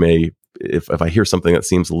determine. You may, if I hear something that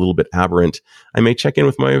seems a little bit aberrant, I may check in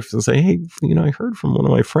with my wife and say, hey, I heard from one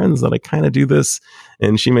of my friends that I kind of do this.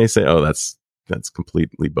 And she may say, oh, that's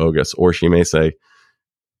completely bogus. Or she may say,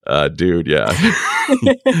 dude, yeah,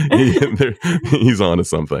 he's onto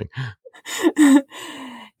something.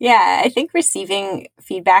 Yeah, I think receiving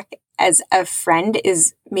feedback as a friend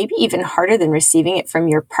is maybe even harder than receiving it from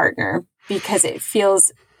your partner, because it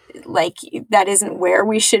feels like that isn't where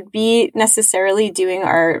we should be necessarily doing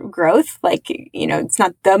our growth. Like, it's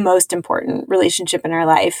not the most important relationship in our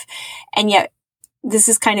life. And yet this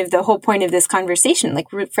is kind of the whole point of this conversation. Like,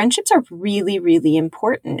 friendships are really, really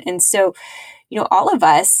important. And so, all of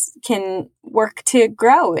us can work to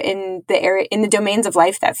grow in the area, in the domains of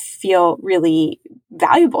life that feel really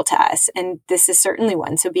valuable to us. And this is certainly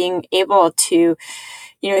one. So being able to,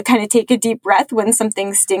 kind of take a deep breath when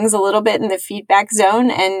something stings a little bit in the feedback zone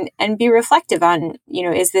and be reflective on,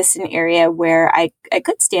 is this an area where I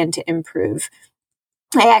could stand to improve?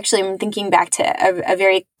 I actually am thinking back to a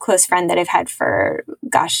very close friend that I've had for,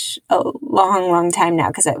 a long, long time now,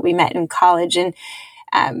 because we met in college. And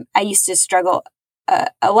I used to struggle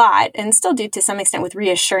a lot, and still do to some extent, with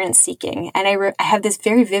reassurance seeking. And I have this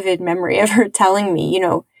very vivid memory of her telling me,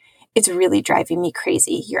 it's really driving me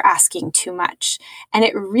crazy. You're asking too much. And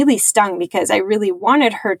it really stung because I really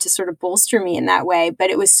wanted her to sort of bolster me in that way. But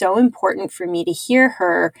it was so important for me to hear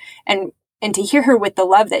her and to hear her with the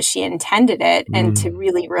love that she intended it, and to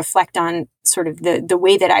really reflect on sort of the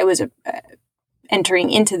way that I was entering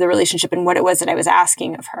into the relationship and what it was that I was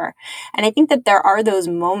asking of her. And I think that there are those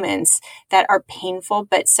moments that are painful,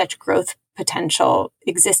 but such growth potential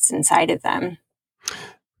exists inside of them.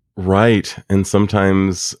 Right. And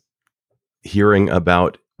sometimes hearing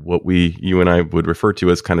about what you and I would refer to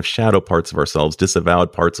as kind of shadow parts of ourselves,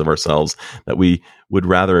 disavowed parts of ourselves that we would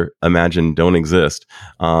rather imagine don't exist,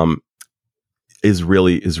 is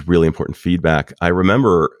really important feedback. I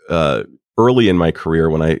remember early in my career,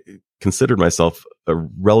 when I considered myself a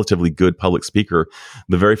relatively good public speaker,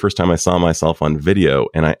 the very first time I saw myself on video,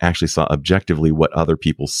 and I actually saw objectively what other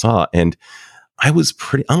people saw, and I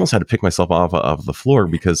almost had to pick myself off of the floor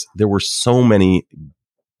because there were so many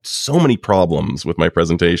problems with my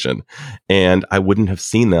presentation, and I wouldn't have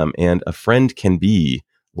seen them. And a friend can be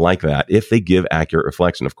like that if they give accurate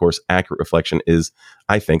reflection. Of course, accurate reflection is,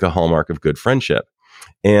 I think, a hallmark of good friendship.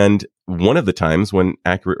 And one of the times when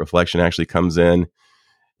accurate reflection actually comes in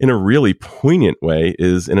a really poignant way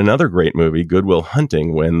is in another great movie, Good Will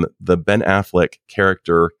Hunting, when the Ben Affleck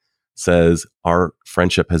character says, our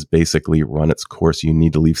friendship has basically run its course. You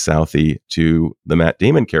need to leave Southie. To the Matt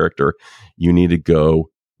Damon character, you need to go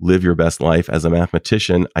live your best life as a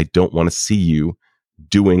mathematician. I don't want to see you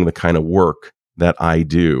doing the kind of work that I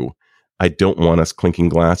do. I don't want us clinking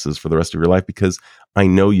glasses for the rest of your life, because I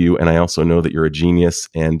know you, and I also know that you're a genius,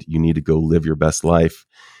 and you need to go live your best life.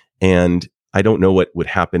 And I don't know what would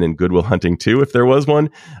happen in Good Will Hunting 2 if there was one.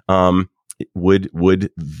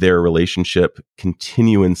 Would their relationship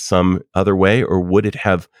continue in some other way, or would it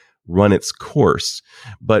have run its course?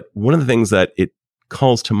 But one of the things that it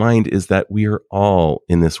calls to mind is that we are all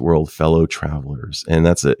in this world fellow travelers. And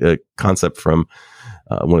that's a concept from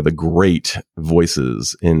one of the great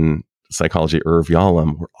voices in psychology, Irv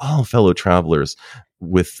Yalom. We're all fellow travelers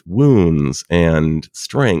with wounds and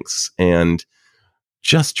strengths, and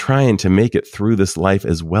just trying to make it through this life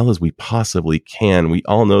as well as we possibly can. We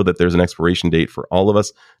all know that there's an expiration date for all of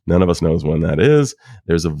us. None of us knows when that is.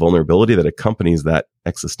 There's a vulnerability that accompanies that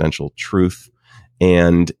existential truth.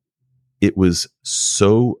 And it was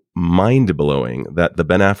so mind-blowing that the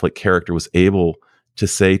Ben Affleck character was able to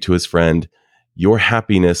say to his friend, your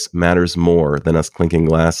happiness matters more than us clinking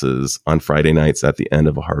glasses on Friday nights at the end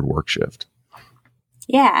of a hard work shift.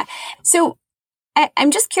 Yeah. So I'm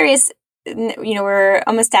just curious, we're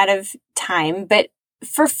almost out of time, but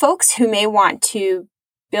for folks who may want to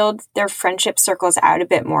build their friendship circles out a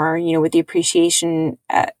bit more, with the appreciation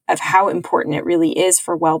of how important it really is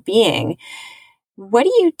for well-being, what do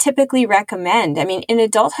you typically recommend? I mean, in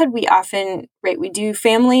adulthood, we often, we do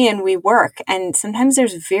family and we work, and sometimes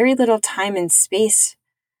there's very little time and space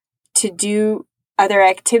to do other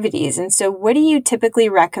activities. And so what do you typically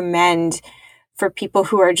recommend for people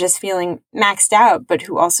who are just feeling maxed out, but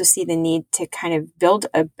who also see the need to kind of build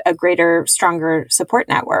a greater, stronger support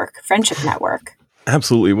network, friendship network?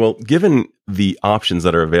 Absolutely. Well, given the options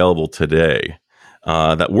that are available today,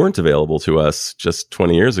 that weren't available to us just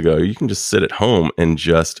 20 years ago, you can just sit at home and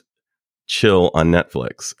just chill on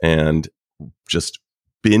Netflix and just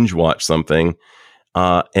binge watch something.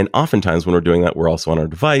 And oftentimes when we're doing that, we're also on our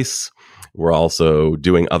device. We're also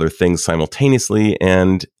doing other things simultaneously.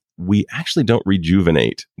 And we actually don't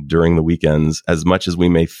rejuvenate during the weekends as much as we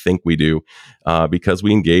may think we do, because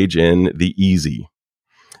we engage in the easy.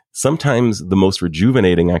 Sometimes the most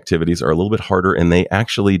rejuvenating activities are a little bit harder, and they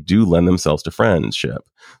actually do lend themselves to friendship,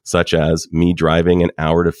 such as me driving an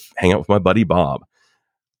hour to hang out with my buddy Bob.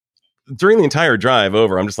 During the entire drive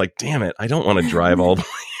over, I'm just like, damn it, I don't want to drive all the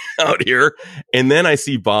way out here. And then I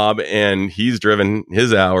see Bob, and he's driven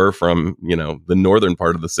his hour from, the northern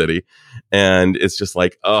part of the city. And it's just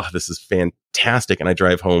like, oh, this is fantastic. And I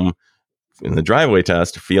drive home in the driveway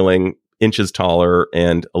test feeling inches taller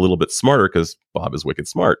and a little bit smarter, because Bob is wicked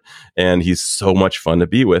smart and he's so much fun to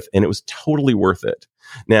be with. And it was totally worth it.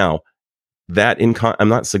 Now, I'm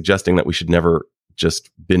not suggesting that we should never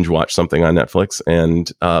just binge watch something on Netflix.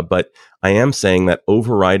 But I am saying that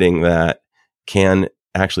overriding that can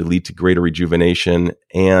actually lead to greater rejuvenation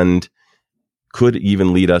and could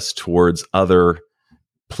even lead us towards other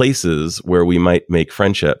places where we might make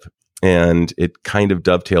friendship. And it kind of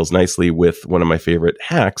dovetails nicely with one of my favorite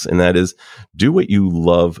hacks, and that is do what you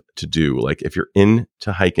love to do. Like if you're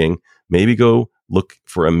into hiking, maybe go look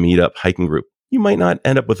for a meetup hiking group. You might not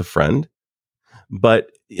end up with a friend, but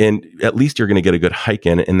and at least you're going to get a good hike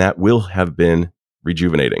in, and that will have been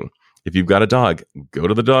rejuvenating. If you've got a dog, go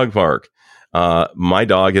to the dog park. My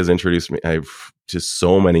dog has introduced me to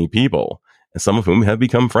so many people, some of whom have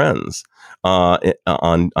become friends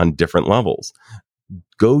on different levels.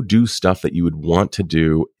 Go do stuff that you would want to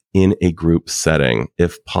do in a group setting,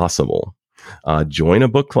 if possible. Join a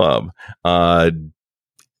book club.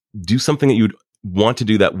 Do something that you'd want to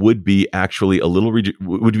do that would be actually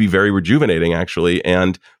would be very rejuvenating, actually,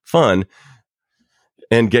 and fun.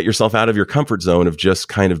 And get yourself out of your comfort zone of just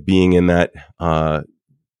kind of being in that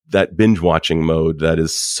binge watching mode that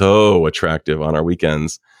is so attractive on our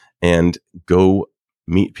weekends, and go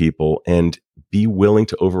meet people and be willing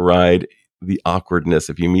to override the awkwardness.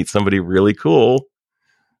 If you meet somebody really cool,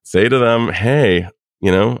 say to them, hey,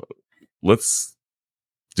 let's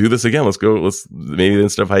do this again. Let's maybe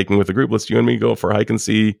instead of hiking with a group, let's you and me go for a hike and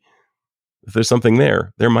see if there's something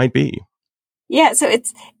there. There might be. Yeah. So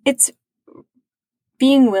it's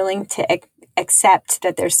being willing to accept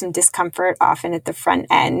that there's some discomfort often at the front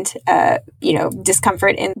end,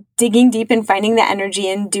 discomfort in digging deep and finding the energy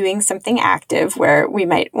in doing something active where we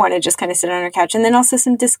might want to just kind of sit on our couch. And then also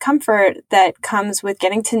some discomfort that comes with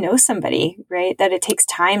getting to know somebody, right? That it takes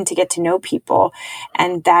time to get to know people,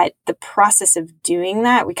 and that the process of doing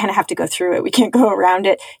that, we kind of have to go through it. We can't go around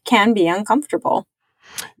it, can be uncomfortable.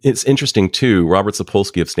 It's interesting too. Robert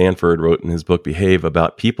Sapolsky of Stanford wrote in his book, Behave,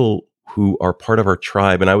 about people who are part of our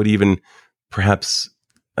tribe. And I would even perhaps,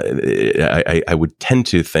 I would tend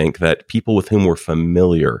to think that people with whom we're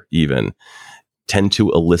familiar even tend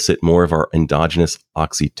to elicit more of our endogenous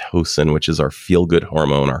oxytocin, which is our feel-good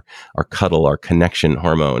hormone, our cuddle, our connection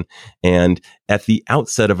hormone. And at the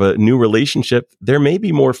outset of a new relationship, there may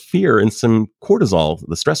be more fear and some cortisol,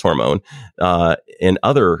 the stress hormone, and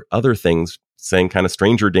other things saying kind of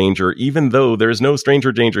stranger danger, even though there's no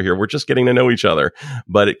stranger danger here. We're just getting to know each other.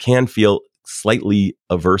 But it can feel slightly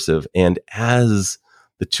aversive. And as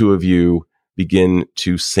the two of you begin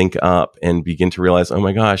to sync up and begin to realize, oh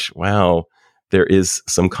my gosh, wow, there is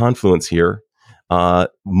some confluence here,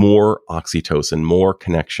 more oxytocin, more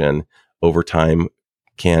connection over time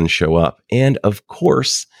can show up. And of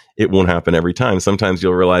course, it won't happen every time. Sometimes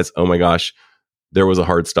you'll realize, oh my gosh, there was a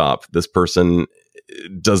hard stop. This person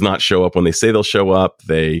does not show up when they say they'll show up.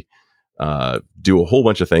 They do a whole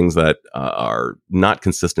bunch of things that are not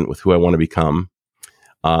consistent with who I want to become.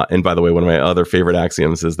 And by the way, one of my other favorite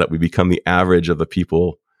axioms is that we become the average of the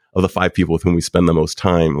 5 people with whom we spend the most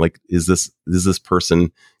time. Like, is this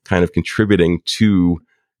person kind of contributing to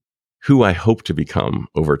who I hope to become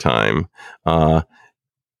over time?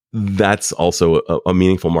 That's also a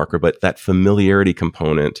meaningful marker, but that familiarity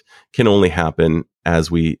component can only happen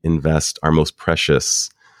as we invest our most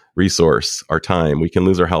precious resource, our time. We can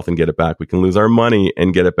lose our health and get it back. We can lose our money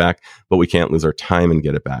and get it back, but we can't lose our time and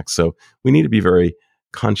get it back. So we need to be very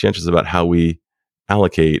conscientious about how we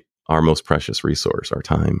allocate our most precious resource, our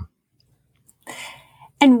time.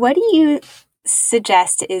 And what do you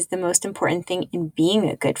suggest is the most important thing in being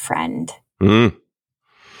a good friend?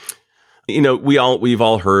 We've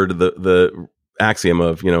all heard the axiom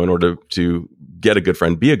of, in order to get a good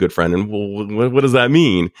friend, be a good friend. And what does that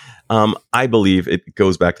mean? I believe it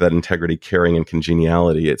goes back to that integrity, caring, and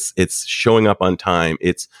congeniality. It's showing up on time.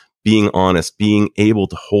 It's being honest, being able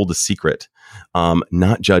to hold a secret,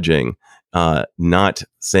 not judging, not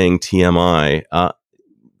saying TMI,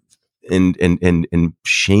 and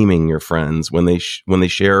shaming your friends when they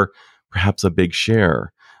share perhaps a big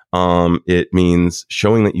share. It means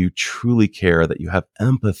showing that you truly care, that you have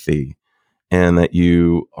empathy, and that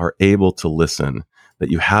you are able to listen,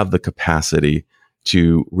 that you have the capacity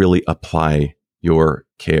to really apply your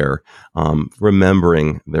care.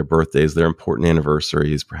 Remembering their birthdays, their important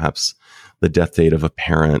anniversaries, perhaps the death date of a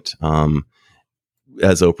parent.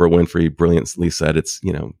 As Oprah Winfrey brilliantly said, it's,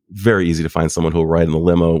 very easy to find someone who will ride in the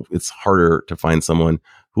limo. It's harder to find someone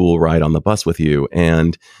who will ride on the bus with you.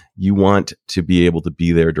 And you want to be able to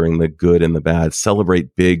be there during the good and the bad.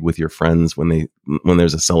 Celebrate big with your friends when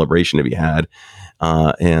there's a celebration to be had,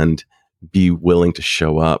 and be willing to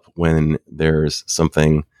show up when there's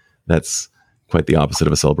something that's quite the opposite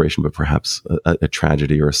of a celebration, but perhaps a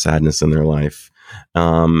tragedy or a sadness in their life.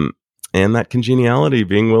 And that congeniality,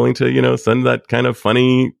 being willing to, send that kind of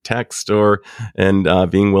funny text and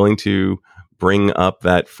being willing to bring up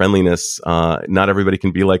that friendliness. Not everybody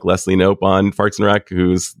can be like Leslie Knope on Parks and Rec,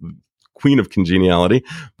 who's queen of congeniality,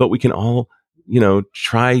 but we can all,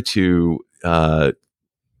 try to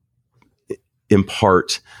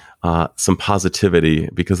impart some positivity,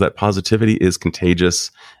 because that positivity is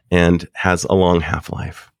contagious and has a long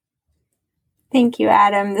half-life. Thank you,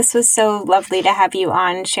 Adam. This was so lovely to have you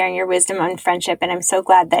on, sharing your wisdom on friendship. And I'm so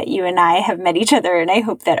glad that you and I have met each other, and I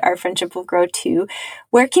hope that our friendship will grow too.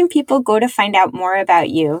 Where can people go to find out more about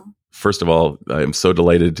you? First of all, I'm so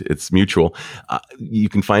delighted. It's mutual. You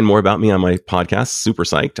can find more about me on my podcast, Super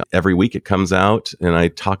Psyched. Every week it comes out, and I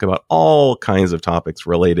talk about all kinds of topics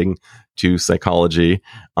relating to psychology.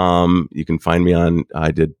 You can find me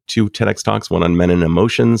I did 2 TEDx talks, one on men and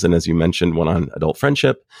emotions, and as you mentioned, one on adult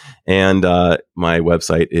friendship. And my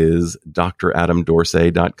website is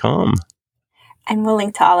dradamdorsey.com. And we'll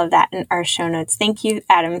link to all of that in our show notes. Thank you,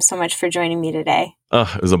 Adam, so much for joining me today.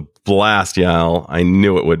 It was a blast, Yael. I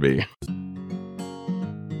knew it would be.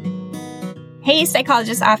 Hey,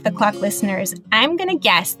 Psychologist Off the Clock listeners. I'm going to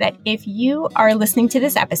guess that if you are listening to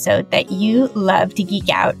this episode, that you love to geek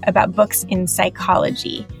out about books in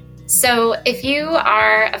psychology. So if you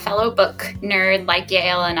are a fellow book nerd like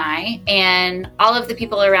Yael and I, and all of the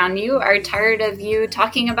people around you are tired of you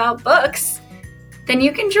talking about books, then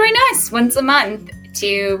you can join us once a month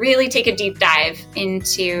to really take a deep dive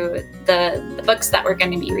into the books that we're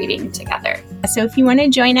going to be reading together. So if you want to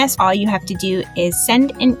join us, all you have to do is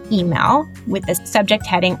send an email with the subject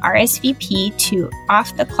heading RSVP to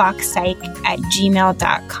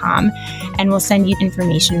offtheclockpsych@gmail.com, and we'll send you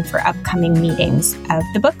information for upcoming meetings of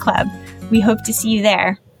the book club. We hope to see you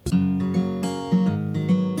there.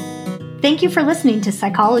 Thank you for listening to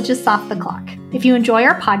Psychologists Off the Clock. If you enjoy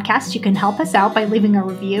our podcast, you can help us out by leaving a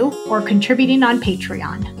review or contributing on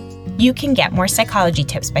Patreon. You can get more psychology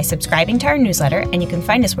tips by subscribing to our newsletter, and you can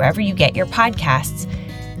find us wherever you get your podcasts.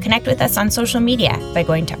 Connect with us on social media by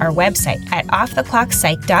going to our website at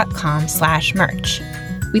offtheclockpsych.com/merch.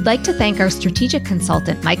 We'd like to thank our strategic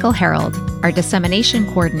consultant, Michael Harold, our dissemination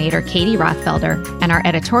coordinator, Katie Rothfelder, and our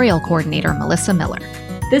editorial coordinator, Melissa Miller.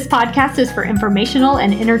 This podcast is for informational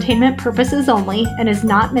and entertainment purposes only and is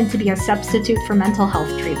not meant to be a substitute for mental health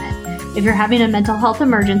treatment. If you're having a mental health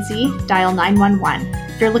emergency, dial 911.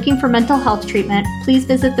 If you're looking for mental health treatment, please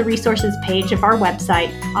visit the resources page of our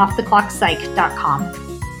website, offtheclockpsych.com.